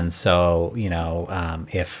 Mm-hmm. And so,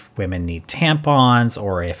 if women need tampons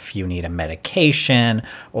or if you need a medication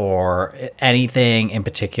or anything in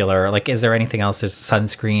particular, like, is there anything else? There's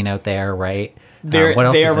sunscreen out there, right? What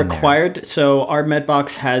else they is are in there? required. So our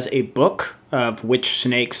Medbox has a book of which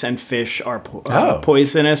snakes and fish are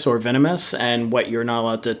poisonous or venomous and what you're not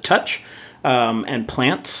allowed to touch, and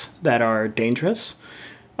plants that are dangerous.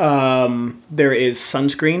 There is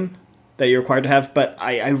sunscreen that you're required to have, but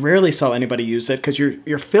I rarely saw anybody use it because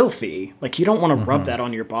you're filthy. Like, you don't want to rub that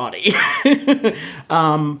on your body.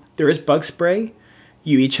 There is bug spray.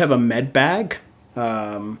 You each have a med bag.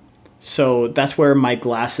 So that's where my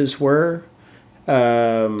glasses were.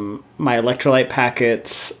 My electrolyte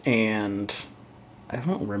packets, and I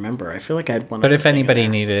don't remember. I feel like I had one. But if anybody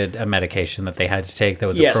needed a medication that they had to take that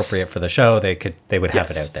was appropriate for the show, they would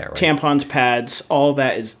have it out there. Right? Tampons, pads, all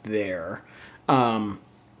that is there. So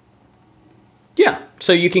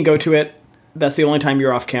you can go to it. That's the only time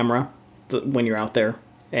you're off camera, when you're out there,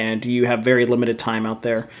 and you have very limited time out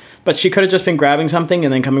there. But she could have just been grabbing something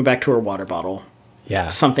and then coming back to her water bottle. Yeah,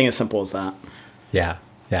 Something as simple as that. yeah.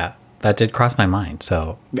 that did cross my mind.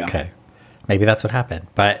 So, Yeah. okay. Maybe that's what happened.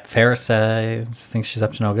 But Ferris thinks she's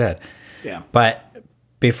up to no good. Yeah. But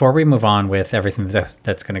before we move on with everything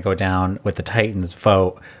that's going to go down with the Titans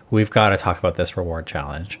vote, we've got to talk about this reward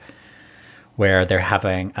challenge where they're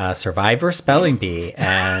having a Survivor Spelling Bee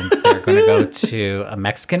and they're going to go to a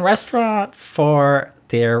Mexican restaurant for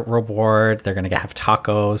their reward. They're going to have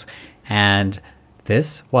tacos. And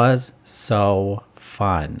this was so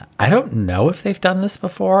fun. I don't know if they've done this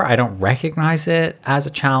before. I don't recognize it as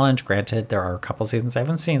a challenge. Granted, there are a couple seasons I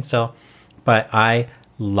haven't seen still, but I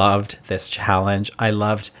loved this challenge. I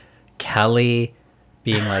loved Kelly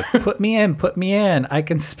being like, put me in, I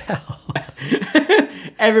can spell.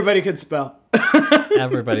 Everybody could spell.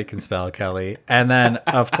 Everybody can spell, Kelly. And then,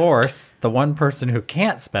 of course, the one person who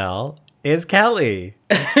can't spell is Kelly.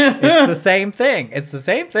 It's the same thing. It's the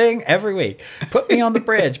same thing every week. Put me on the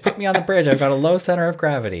bridge. Put me on the bridge. I've got a low center of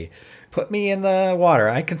gravity. Put me in the water.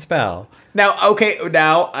 I can spell. Now,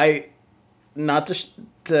 not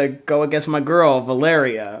to go against my girl,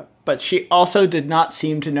 Valeria, but she also did not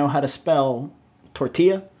seem to know how to spell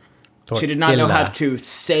tortilla. She did not know how to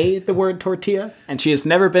say the word tortilla, and she has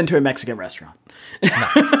never been to a Mexican restaurant.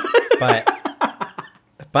 No.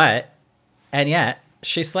 But, and yet,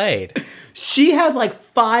 she slayed. She had like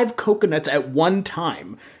 5 coconuts at one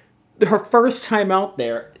time. Her first time out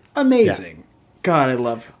there, amazing. Yeah. God, I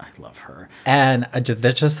love her. And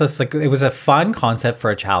there's just this, like, it was a fun concept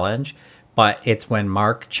for a challenge, but it's when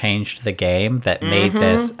Mark changed the game that made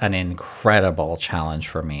this an incredible challenge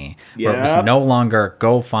for me. Yeah. Where it was no longer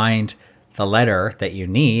go find the letter that you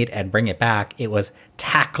need and bring it back. It was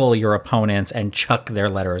tackle your opponents and chuck their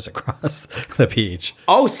letters across the beach.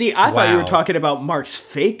 Oh, see, I thought you were talking about Mark's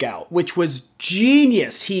fake out, which was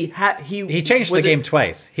genius. He changed the game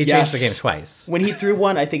twice. He changed the game twice. When he threw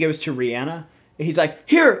one, I think it was to Rihanna. And he's like,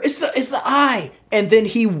 "Here, it's the eye," and then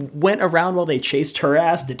he went around while they chased her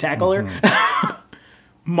ass to tackle her.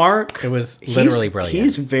 Mark, it was literally brilliant.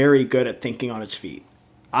 He's very good at thinking on his feet.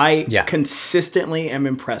 I consistently am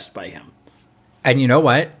impressed by him. And you know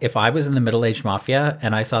what? If I was in the middle-aged mafia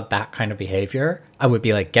and I saw that kind of behavior, I would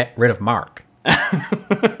be like, get rid of Mark.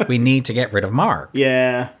 We need to get rid of Mark.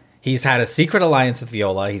 Yeah. He's had a secret alliance with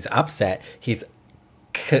Viola. He's upset. He's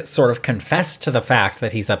sort of confessed to the fact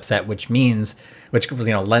that he's upset, which lends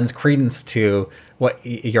credence to what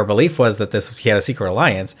your belief was that he had a secret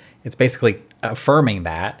alliance. It's basically affirming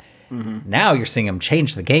that. Now you're seeing him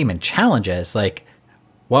change the game and challenges. Like,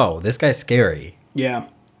 whoa, this guy's scary. Yeah.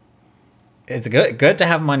 It's good to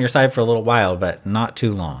have him on your side for a little while, but not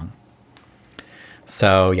too long.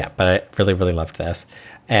 So yeah, but I really, really loved this,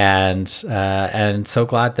 and so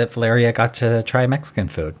glad that Valeria got to try Mexican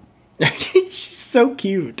food. She's so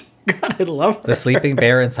cute. God, I love her. The sleeping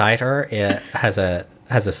bear inside her has a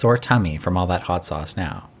sore tummy from all that hot sauce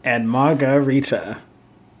now. And margarita.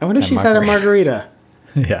 I wonder if she's had a margarita.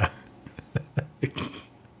 Yeah.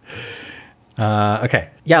 Okay.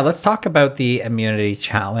 Yeah, let's talk about the immunity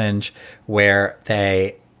challenge where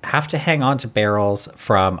they have to hang on to barrels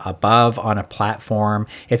from above on a platform.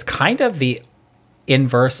 It's kind of the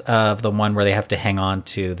inverse of the one where they have to hang on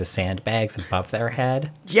to the sandbags above their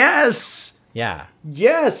head. Yes! Yeah.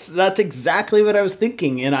 Yes, that's exactly what I was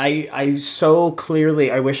thinking. And I so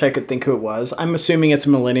clearly, I wish I could think who it was. I'm assuming it's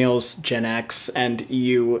millennials, Gen X, and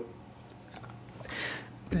you...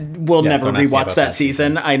 We'll never rewatch that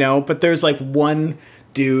season, I know, but there's like one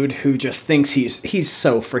dude who just thinks he's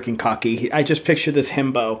so freaking cocky. I just picture this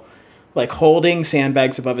himbo like holding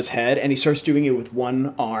sandbags above his head, and he starts doing it with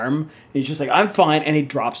one arm. And he's just like, "I'm fine," and he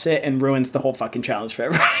drops it and ruins the whole fucking challenge for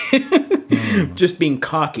everybody. Just being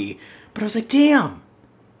cocky. But I was like, damn.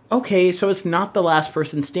 Okay, so it's not the last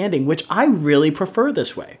person standing, which I really prefer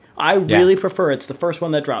this way. I really prefer it's the first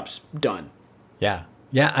one that drops. Done. Yeah.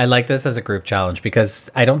 Yeah, I like this as a group challenge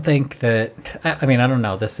because I don't think that, I mean, I don't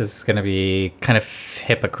know, this is going to be kind of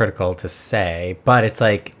hypocritical to say, but it's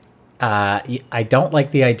like, I don't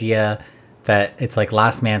like the idea that it's like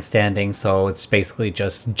last man standing, so it's basically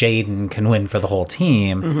just Jaden can win for the whole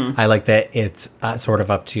team. Mm-hmm. I like that it's sort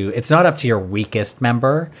of it's not up to your weakest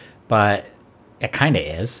member, but it kind of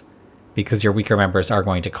is because your weaker members are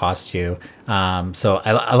going to cost you. So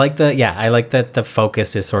I like that the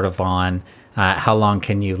focus is sort of on how long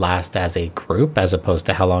can you last as a group as opposed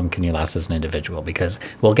to how long can you last as an individual, because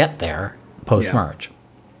we'll get there post-merge. Yeah.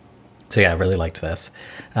 So yeah, I really liked this.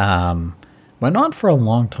 Went on for a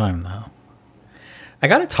long time though. I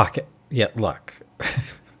gotta talk it. Yeah, look.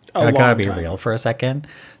 I gotta be real for a second.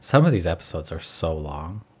 Some of these episodes are so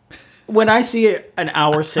long. When I see it an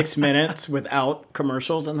hour 6 minutes without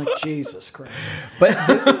commercials, I'm like, Jesus Christ.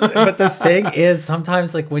 But the thing is,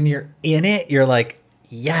 sometimes like when you're in it, you're like,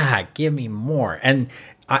 yeah, give me more. And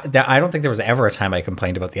I don't think there was ever a time I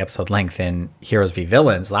complained about the episode length in Heroes v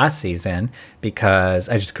Villains last season, because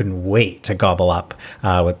I just couldn't wait to gobble up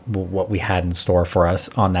with what we had in store for us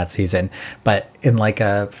on that season. But in like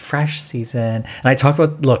a fresh season, and I talk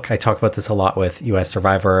about this a lot with US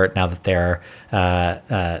Survivor now that they're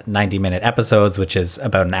 90-minute episodes, which is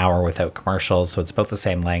about an hour without commercials, so it's about the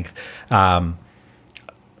same length. I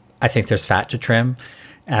think there's fat to trim.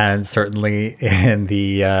 And certainly in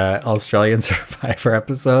the Australian Survivor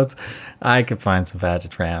episodes, I could find some fat to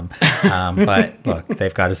trim. But look,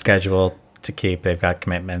 they've got a schedule to keep. They've got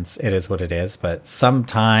commitments. It is what it is. But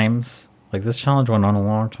sometimes, like, this challenge went on a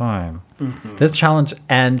long time. Mm-hmm. This challenge,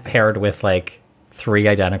 and paired with like 3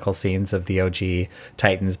 identical scenes of the OG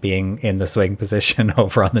Titans being in the swing position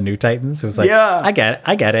over on the new Titans. It was like, yeah, I get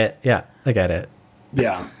it. Yeah, I get it.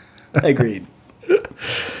 Yeah, agreed.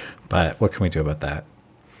 But what can we do about that?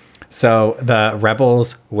 So the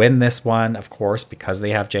Rebels win this one, of course, because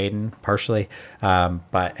they have Jaden partially.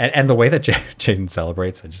 But the way that Jaden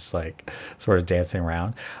celebrates, which is like sort of dancing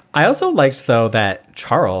around. I also liked, though, that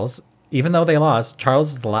Charles, even though they lost,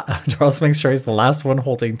 Charles makes sure he's the last one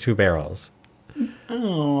holding 2 barrels.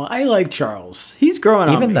 Oh, I like Charles. He's growing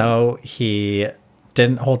on me. Even though he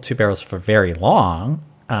didn't hold 2 barrels for very long,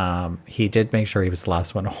 he did make sure he was the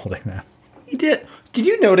last one holding them. He did. Did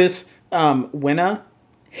you notice Winna?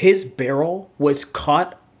 His barrel was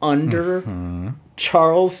caught under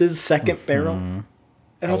Charles's second barrel. And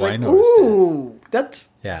I was like, ooh, that's...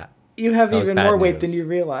 Yeah. You have even more weight than you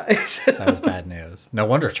realize. That was bad news. No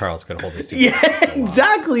wonder Charles could hold his 2 barrels so long.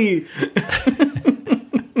 Exactly.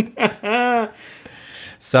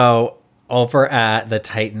 So, over at the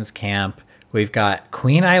Titans camp, we've got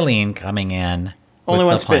Queen Eileen coming in. Only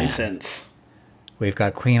one's been since. We've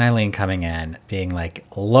got Queen Eileen coming in, being like,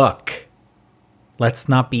 look... Let's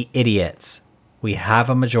not be idiots. We have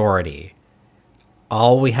a majority.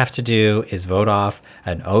 All we have to do is vote off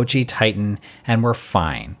an OG Titan and we're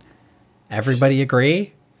fine. Everybody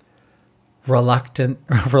agree? Reluctant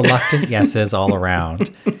yeses all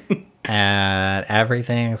around. And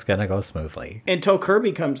everything's going to go smoothly. Until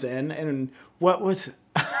Kirby comes in, and what was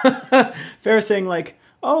Farrah saying, like,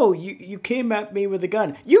 oh, you came at me with a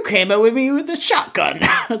gun. You came at me with a shotgun.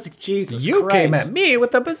 I was like, Jesus Christ. You came at me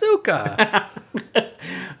with a bazooka. I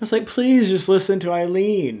was like, please just listen to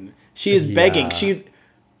Eileen. She is begging.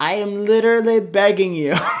 I am literally begging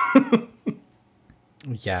you.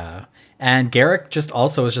 Yeah. And Garrick is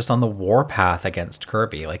just on the warpath against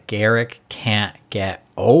Kirby. Like, Garrick can't get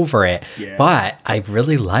over it. Yeah. But I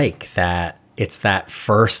really like that it's that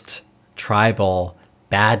first tribal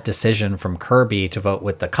bad decision from Kirby to vote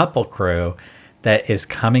with the couple crew that is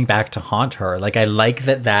coming back to haunt her. Like, I like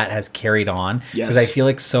that has carried on, because I feel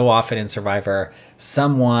like so often in Survivor,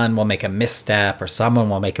 someone will make a misstep or someone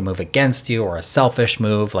will make a move against you or a selfish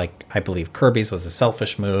move. Like, I believe Kirby's was a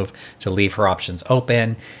selfish move to leave her options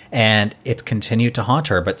open, and it's continued to haunt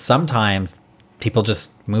her. But sometimes people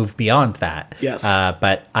just move beyond that. Yes.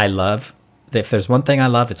 But I love, if there's one thing I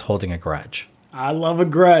love, it's holding a grudge. I love a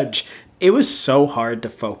grudge. It was so hard to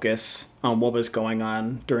focus on what was going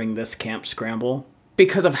on during this camp scramble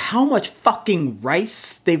because of how much fucking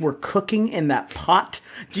rice they were cooking in that pot.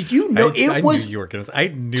 Did you know I was knew you were gonna, I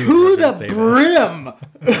knew to you were the brim?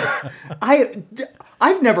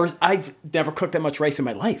 I've never cooked that much rice in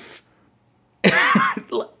my life.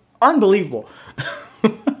 Unbelievable.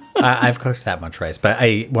 I've cooked that much rice, but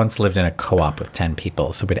I once lived in a co-op with 10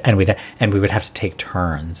 people, so we would have to take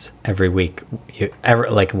turns every week.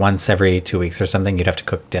 Like once every 2 weeks or something, you'd have to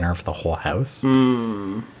cook dinner for the whole house.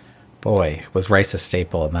 Boy, was rice a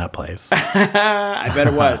staple in that place? I bet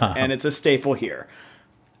it was, and it's a staple here.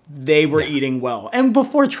 They were eating well, and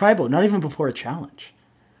before tribal, not even before a challenge.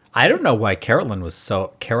 I don't know why Caroline was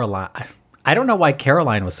so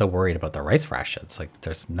worried about the rice rations. Like,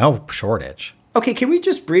 there's no shortage. Okay, can we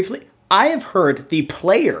just briefly... I have heard the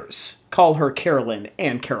players call her Carolyn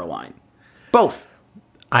and Caroline. Both.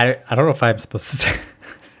 I don't know if I'm supposed to say...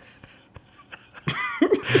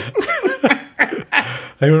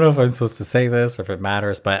 I don't know if I'm supposed to say this or if it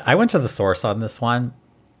matters, but I went to the source on this one.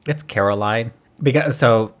 It's Caroline.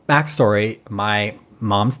 So, backstory, my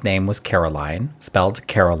mom's name was Caroline, spelled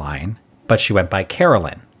Caroline, but she went by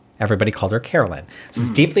Carolyn. Everybody called her Carolyn. So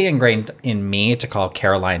it's deeply ingrained in me to call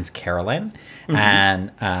Caroline's Carolyn.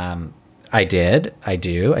 And I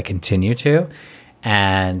continue to.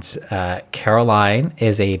 And Caroline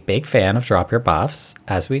is a big fan of Drop Your Buffs,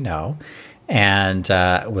 as we know. And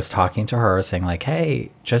was talking to her saying like,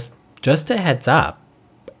 hey, just a heads up,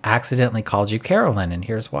 accidentally called you Carolyn, and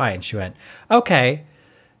here's why. And she went, okay,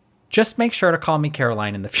 just make sure to call me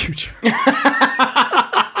Caroline in the future.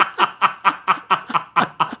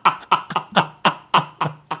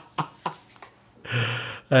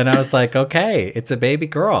 And I was like, okay, it's a baby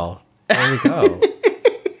girl. There we go.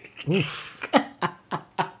 Oof.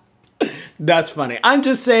 That's funny. I'm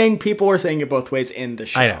just saying people were saying it both ways in the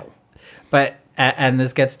show. I know. But, and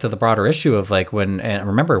this gets to the broader issue of like when, and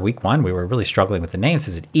remember week 1, we were really struggling with the names.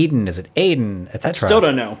 Is it Eden? Is it Aiden? Etc. Still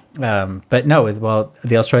don't know. But no, well,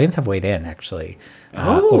 the Australians have weighed in actually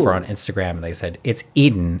over on Instagram. And they said it's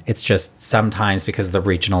Eden. It's just sometimes because of the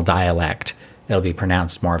regional dialect, it'll be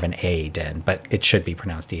pronounced more of an Aiden, but it should be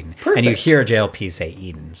pronounced Eden. Perfect. And you hear JLP say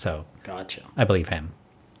Eden. So Gotcha. I believe him.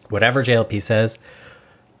 Whatever JLP says,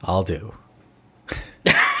 I'll do.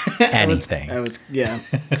 Anything. I was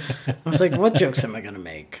like, what jokes am I going to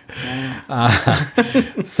make?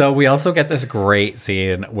 So we also get this great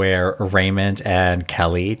scene where Raymond and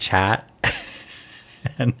Kelly chat.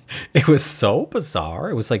 And it was so bizarre.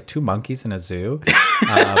 It was like 2 monkeys in a zoo.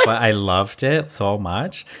 But I loved it so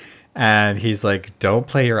much. And he's like, don't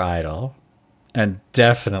play your idol. And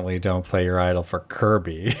definitely don't play your idol for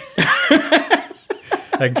Kirby.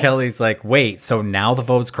 And Kelly's like, wait, so now the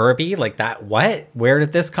vote's Kirby? Like that, what? Where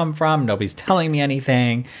did this come from? Nobody's telling me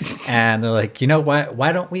anything. And they're like, you know what?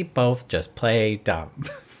 Why don't we both just play dumb?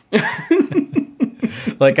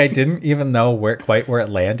 Like I didn't even know quite where it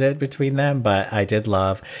landed between them, but I did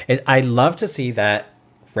love it. I love to see that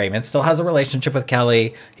Raymond still has a relationship with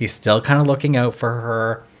Kelly. He's still kind of looking out for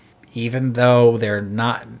her, even though they're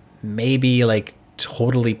not maybe like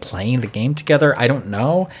totally playing the game together. I don't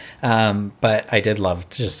know. But I did love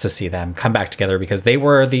just to see them come back together because they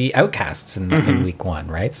were the outcasts in week 1,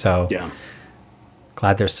 right? So Yeah.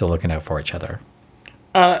 glad they're still looking out for each other.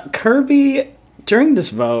 Kirby, during this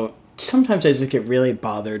vote, sometimes I just get really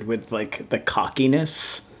bothered with like the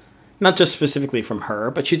cockiness, not just specifically from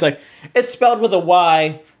her, but she's like, it's spelled with a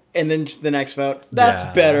Y, and then the next vote, that's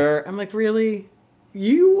better. I'm like, really?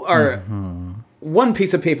 You are one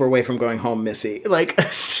piece of paper away from going home, Missy. Like,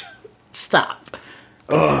 stop.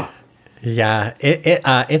 Ugh. Yeah,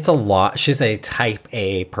 it's a lot. She's a type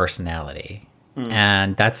A personality.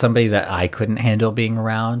 And that's somebody that I couldn't handle being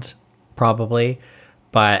around, probably.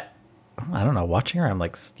 But I don't know, watching her, I'm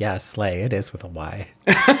like, yeah, slay, it is with a Y.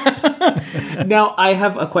 Now, I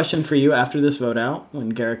have a question for you after this vote out, when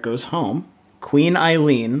Garrett goes home. Queen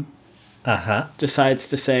Eileen decides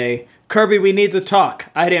to say, Kirby, we need to talk.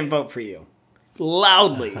 I didn't vote for you.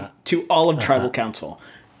 Loudly to all of Tribal Council.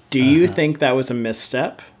 Do you think that was a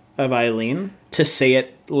misstep of Eileen to say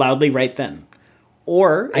it loudly right then?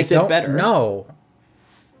 Or is it better? No.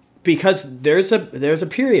 Because there's a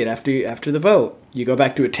period after the vote. You go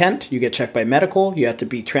back to a tent, you get checked by medical, you have to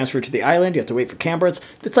be transferred to the island, you have to wait for cameras.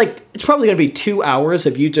 It's probably going to be 2 hours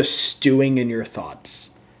of you just stewing in your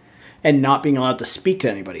thoughts and not being allowed to speak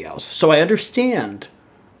to anybody else. So I understand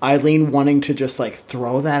Eileen wanting to just like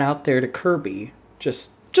throw that out there to Kirby,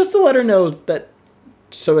 just to let her know that,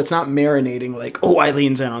 so it's not marinating like, oh,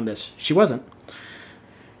 Eileen's in on this. She wasn't.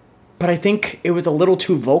 But I think it was a little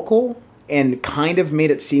too vocal and kind of made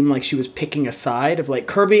it seem like she was picking a side of like,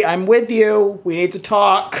 Kirby, I'm with you. We need to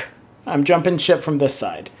talk. I'm jumping ship from this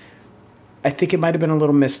side. I think it might have been a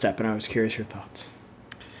little misstep, and I was curious your thoughts.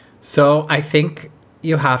 So I think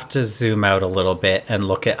you have to zoom out a little bit and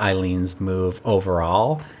look at Eileen's move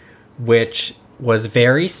overall, which was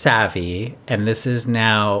very savvy. And this is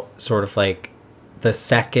now sort of like the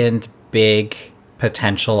second big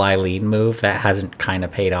potential Eileen move that hasn't kind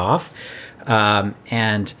of paid off.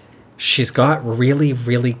 And she's got really,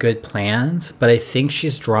 really good plans, but I think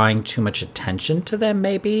she's drawing too much attention to them,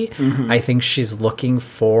 maybe. I think she's looking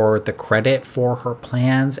for the credit for her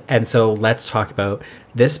plans. And so let's talk about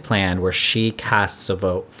this plan where she casts a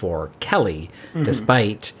vote for Kelly,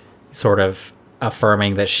 despite sort of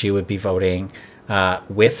affirming that she would be voting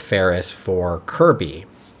with Ferris for Kirby.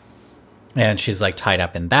 And she's like tied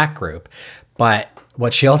up in that group. But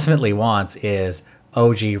what she ultimately wants is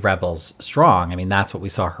OG Rebels strong. I mean, that's what we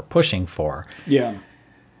saw her pushing for. Yeah.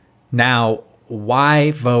 Now,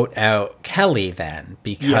 why vote out Kelly then?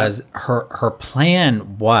 Because her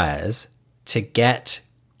plan was to get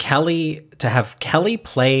Kelly, to have Kelly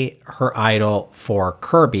play her idol for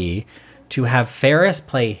Kirby, to have Ferris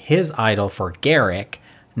play his idol for Garrick,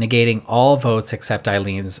 negating all votes except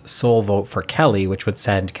Eileen's sole vote for Kelly, which would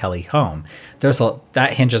send Kelly home.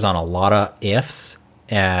 That hinges on a lot of ifs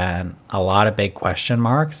and a lot of big question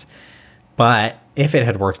marks. But if it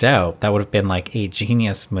had worked out, that would have been like a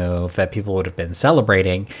genius move that people would have been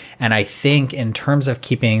celebrating. And I think in terms of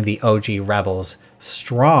keeping the OG Rebels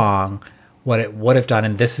strong, what it would have done,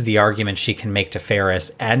 and this is the argument she can make to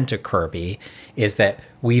Ferris and to Kirby, is that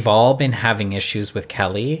we've all been having issues with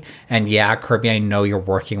Kelly. And yeah, Kirby, I know you're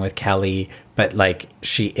working with Kelly, but like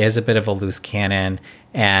she is a bit of a loose cannon.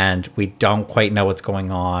 and we don't quite know what's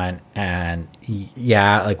going on. And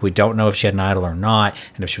yeah, like, we don't know if she had an idol or not,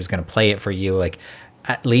 and if she was going to play it for you. Like,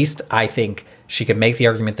 at least I think she could make the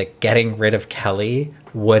argument that getting rid of Kelly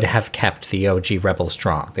would have kept the OG Rebels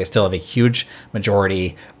strong. They still have a huge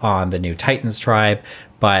majority on the new Titans tribe,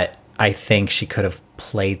 but I think she could have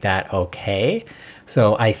played that okay.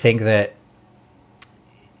 So I think that,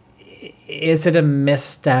 is it a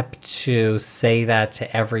misstep to say that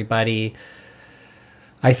to everybody?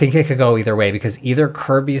 I think it could go either way, because either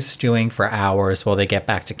Kirby's stewing for hours while they get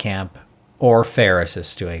back to camp, or Ferris is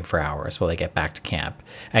stewing for hours while they get back to camp.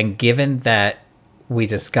 And given that we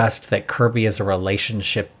discussed that Kirby is a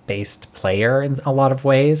relationship-based player in a lot of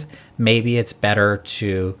ways, maybe it's better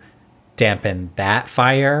to dampen that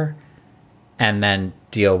fire and then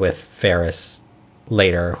deal with Ferris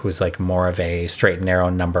later, who's like more of a straight and narrow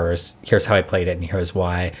numbers. Here's how I played it and here's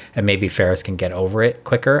why. And maybe Ferris can get over it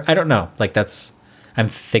quicker. I don't know. Like, I'm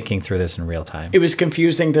thinking through this in real time. It was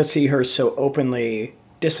confusing to see her so openly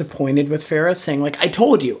disappointed with Ferris, saying like, I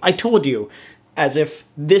told you, as if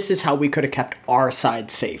this is how we could have kept our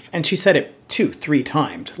side safe. And she said it 2-3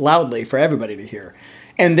 times loudly for everybody to hear.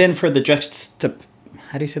 And then for the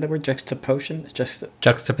how do you say that word? Juxtaposition?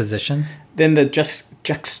 Juxtaposition? Then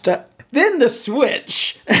the then the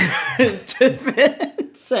switch to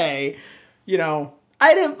then say,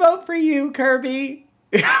 I didn't vote for you, Kirby.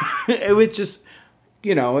 It was just,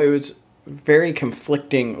 it was very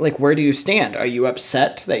conflicting. Like, where do you stand? Are you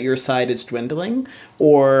upset that your side is dwindling?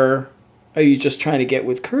 Or are you just trying to get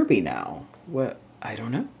with Kirby now? What? I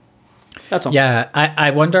don't know. That's all. Yeah,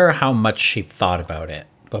 I wonder how much she thought about it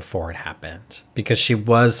before it happened. Because she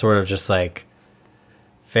was sort of just like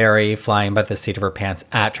very flying by the seat of her pants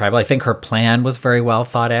at Tribal. I think her plan was very well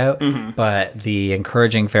thought out, but the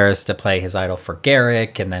encouraging Ferris to play his idol for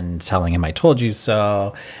Garrick, and then telling him I told you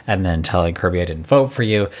so, and then telling Kirby I didn't vote for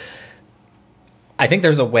you. I think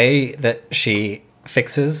there's a way that she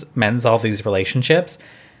mends all these relationships,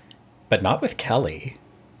 but not with Kelly.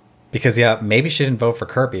 Because, yeah, maybe she didn't vote for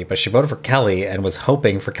Kirby, but she voted for Kelly and was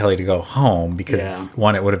hoping for Kelly to go home because,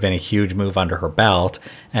 one, it would have been a huge move under her belt,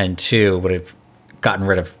 and two, would have gotten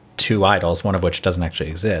rid of 2 idols, one of which doesn't actually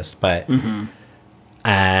exist. But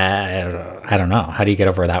I don't know. How do you get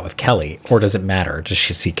over that with Kelly? Or does it matter? Does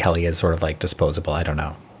she see Kelly as sort of like disposable? I don't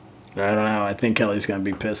know. I think Kelly's going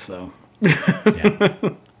to be pissed, though.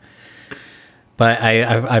 Yeah. But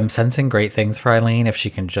I'm sensing great things for Eileen if she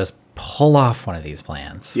can just pull off one of these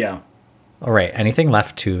plans. Yeah. All right. Anything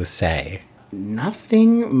left to say?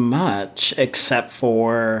 Nothing much, except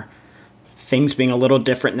for things being a little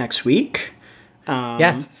different next week.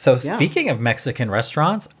 Yes. So speaking of Mexican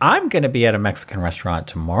restaurants, I'm going to be at a Mexican restaurant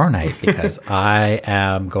tomorrow night because I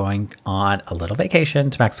am going on a little vacation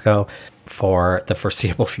to Mexico for the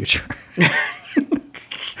foreseeable future.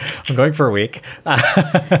 I'm going for a week.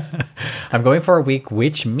 I'm going for a week,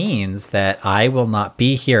 which means that I will not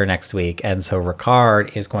be here next week. And so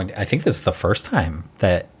Ricard is going to, I think this is the first time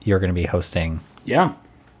that you're going to be hosting. Yeah.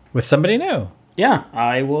 With somebody new. Yeah.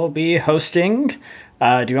 I will be hosting.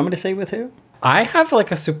 Do you want me to say with who? I have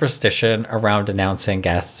like a superstition around announcing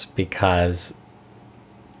guests because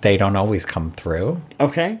they don't always come through.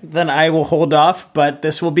 Okay. Then I will hold off, but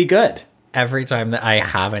this will be good. Every time that I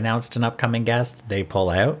have announced an upcoming guest, they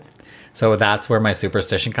pull out. So that's where my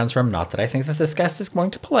superstition comes from. Not that I think that this guest is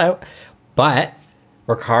going to pull out, but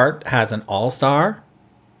Ricard has an all-star,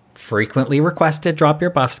 frequently requested Drop Your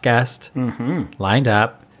Buffs guest lined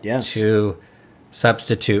up to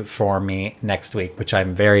substitute for me next week, which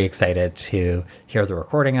I'm very excited to hear the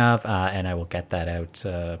recording of, and I will get that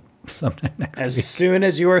out sometime next week. As soon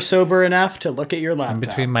as you are sober enough to look at your laptop. In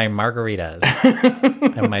between my margaritas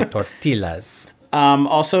and my tortillas.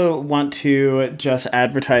 Also want to just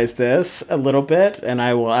advertise this a little bit, and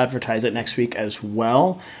I will advertise it next week as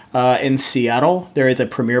well. In Seattle, there is a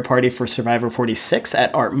premiere party for Survivor 46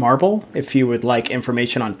 at Art Marble. If you would like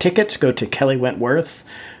information on tickets, go to Kelly Wentworth,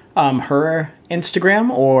 her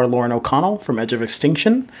Instagram, or Lauren O'Connell from Edge of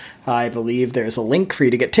Extinction. I believe there's a link for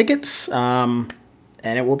you to get tickets, and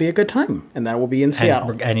it will be a good time, and that will be in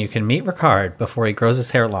Seattle. And you can meet Ricard before he grows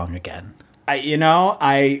his hair long again.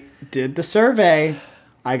 I did the survey.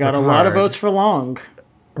 I got a lot of votes for long.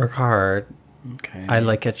 Ricard. Okay. I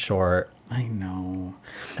like it short. I know.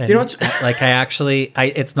 And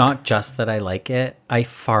it's not just that I like it. I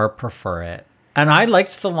far prefer it. And I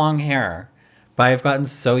liked the long hair, but I've gotten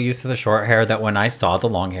so used to the short hair that when I saw the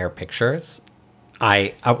long hair pictures,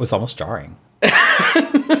 I was almost jarring.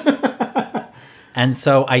 And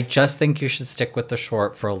so I just think you should stick with the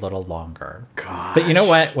short for a little longer. Gosh. But you know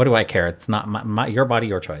what? What do I care? It's not your body,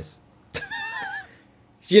 your choice.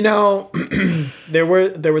 You know, there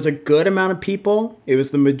was a good amount of people. It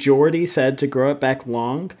was the majority said to grow it back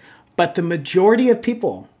long, but the majority of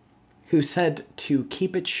people who said to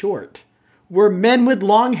keep it short were men with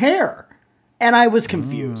long hair. And I was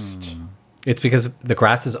confused. It's because the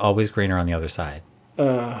grass is always greener on the other side.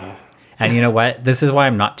 And you know what? This is why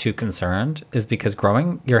I'm not too concerned, is because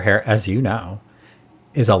growing your hair, as you know,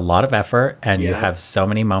 is a lot of effort, and you have so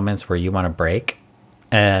many moments where you want to break.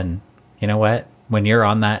 And you know what? When you're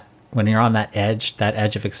on that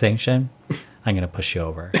edge of extinction, I'm going to push you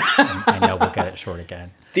over. And I know we'll get it short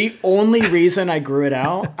again. The only reason I grew it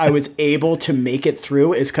out, I was able to make it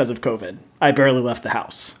through, is because of COVID. I barely left the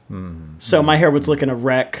house. So my hair was looking a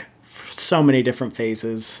wreck for so many different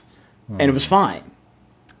phases, and it was fine.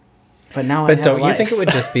 But now I have don't a life. you think it would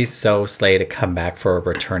just be so slay to come back for a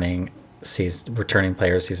returning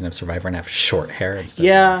player season of Survivor and have short hair instead of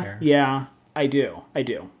long hair? Yeah, I do.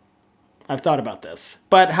 I've thought about this.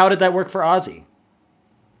 But how did that work for Ozzy?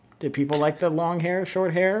 Did people like the long hair,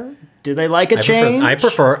 short hair? Do they like a change? I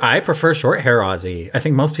prefer short hair Ozzy. I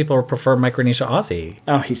think most people prefer Micronesia Ozzy.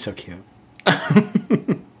 Oh, he's so cute.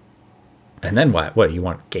 And then what? What, you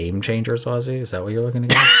want Game Changers Ozzy? Is that what you're looking to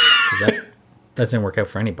get? 'Cause that doesn't work out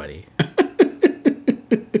for anybody.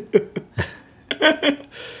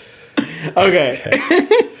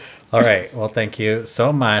 Okay. All right. Well, thank you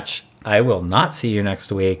so much. I will not see you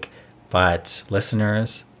next week, but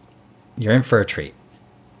listeners, you're in for a treat.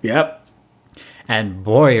 Yep. And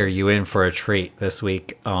boy, are you in for a treat this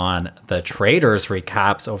week on the Traders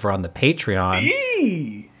Recaps over on the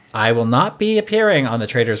Patreon. I will not be appearing on the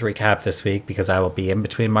Traders Recap this week because I will be in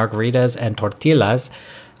between margaritas and tortillas.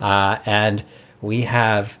 And we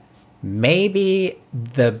have maybe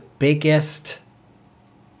the biggest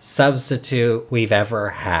substitute we've ever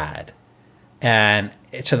had. And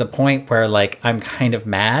to the point where, like, I'm kind of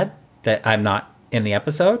mad that I'm not in the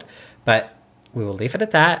episode, but we will leave it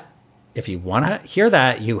at that. If you want to hear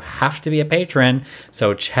that, you have to be a patron.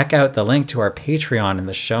 So check out the link to our Patreon in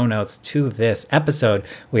the show notes to this episode.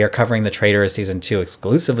 We are covering the Traders Season 2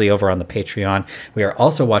 exclusively over on the Patreon. We are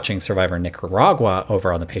also watching Survivor Nicaragua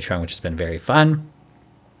over on the Patreon, which has been very fun.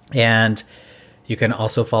 And you can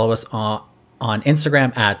also follow us on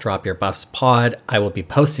Instagram at DropYourBuffsPod. I will be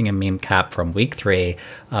posting a meme cap from week 3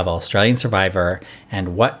 of Australian Survivor.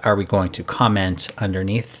 And what are we going to comment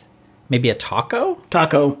underneath? Maybe a taco?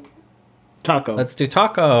 Taco. Let's do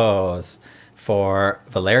tacos for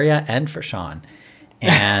Valeria and for Sean.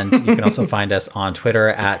 And you can also find us on Twitter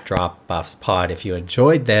at DropBuffsPod. If you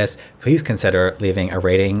enjoyed this, please consider leaving a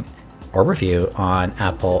rating or review on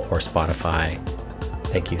Apple or Spotify.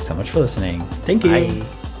 Thank you so much for listening. Thank you.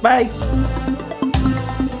 Bye. Bye.